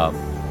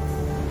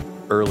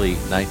early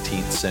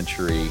 19th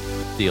century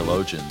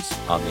theologians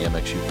on the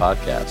MXU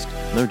podcast?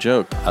 No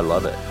joke. I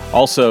love it.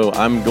 Also,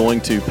 I'm going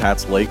to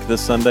Pat's Lake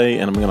this Sunday,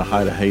 and I'm going to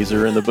hide a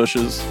hazer in the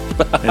bushes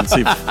and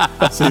see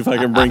if I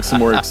can bring some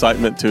more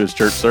excitement to his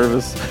church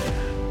service.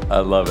 I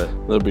love it.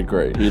 That'd be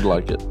great. He'd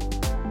like it.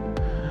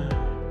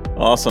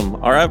 Awesome.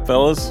 All right,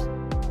 fellas.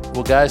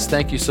 Well, guys,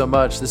 thank you so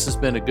much. This has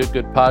been a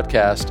good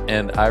podcast,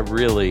 and I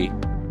really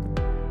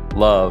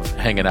love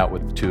hanging out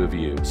with the two of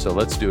you. So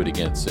let's do it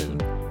again soon.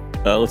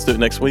 Let's do it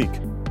next week.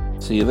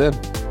 See you then.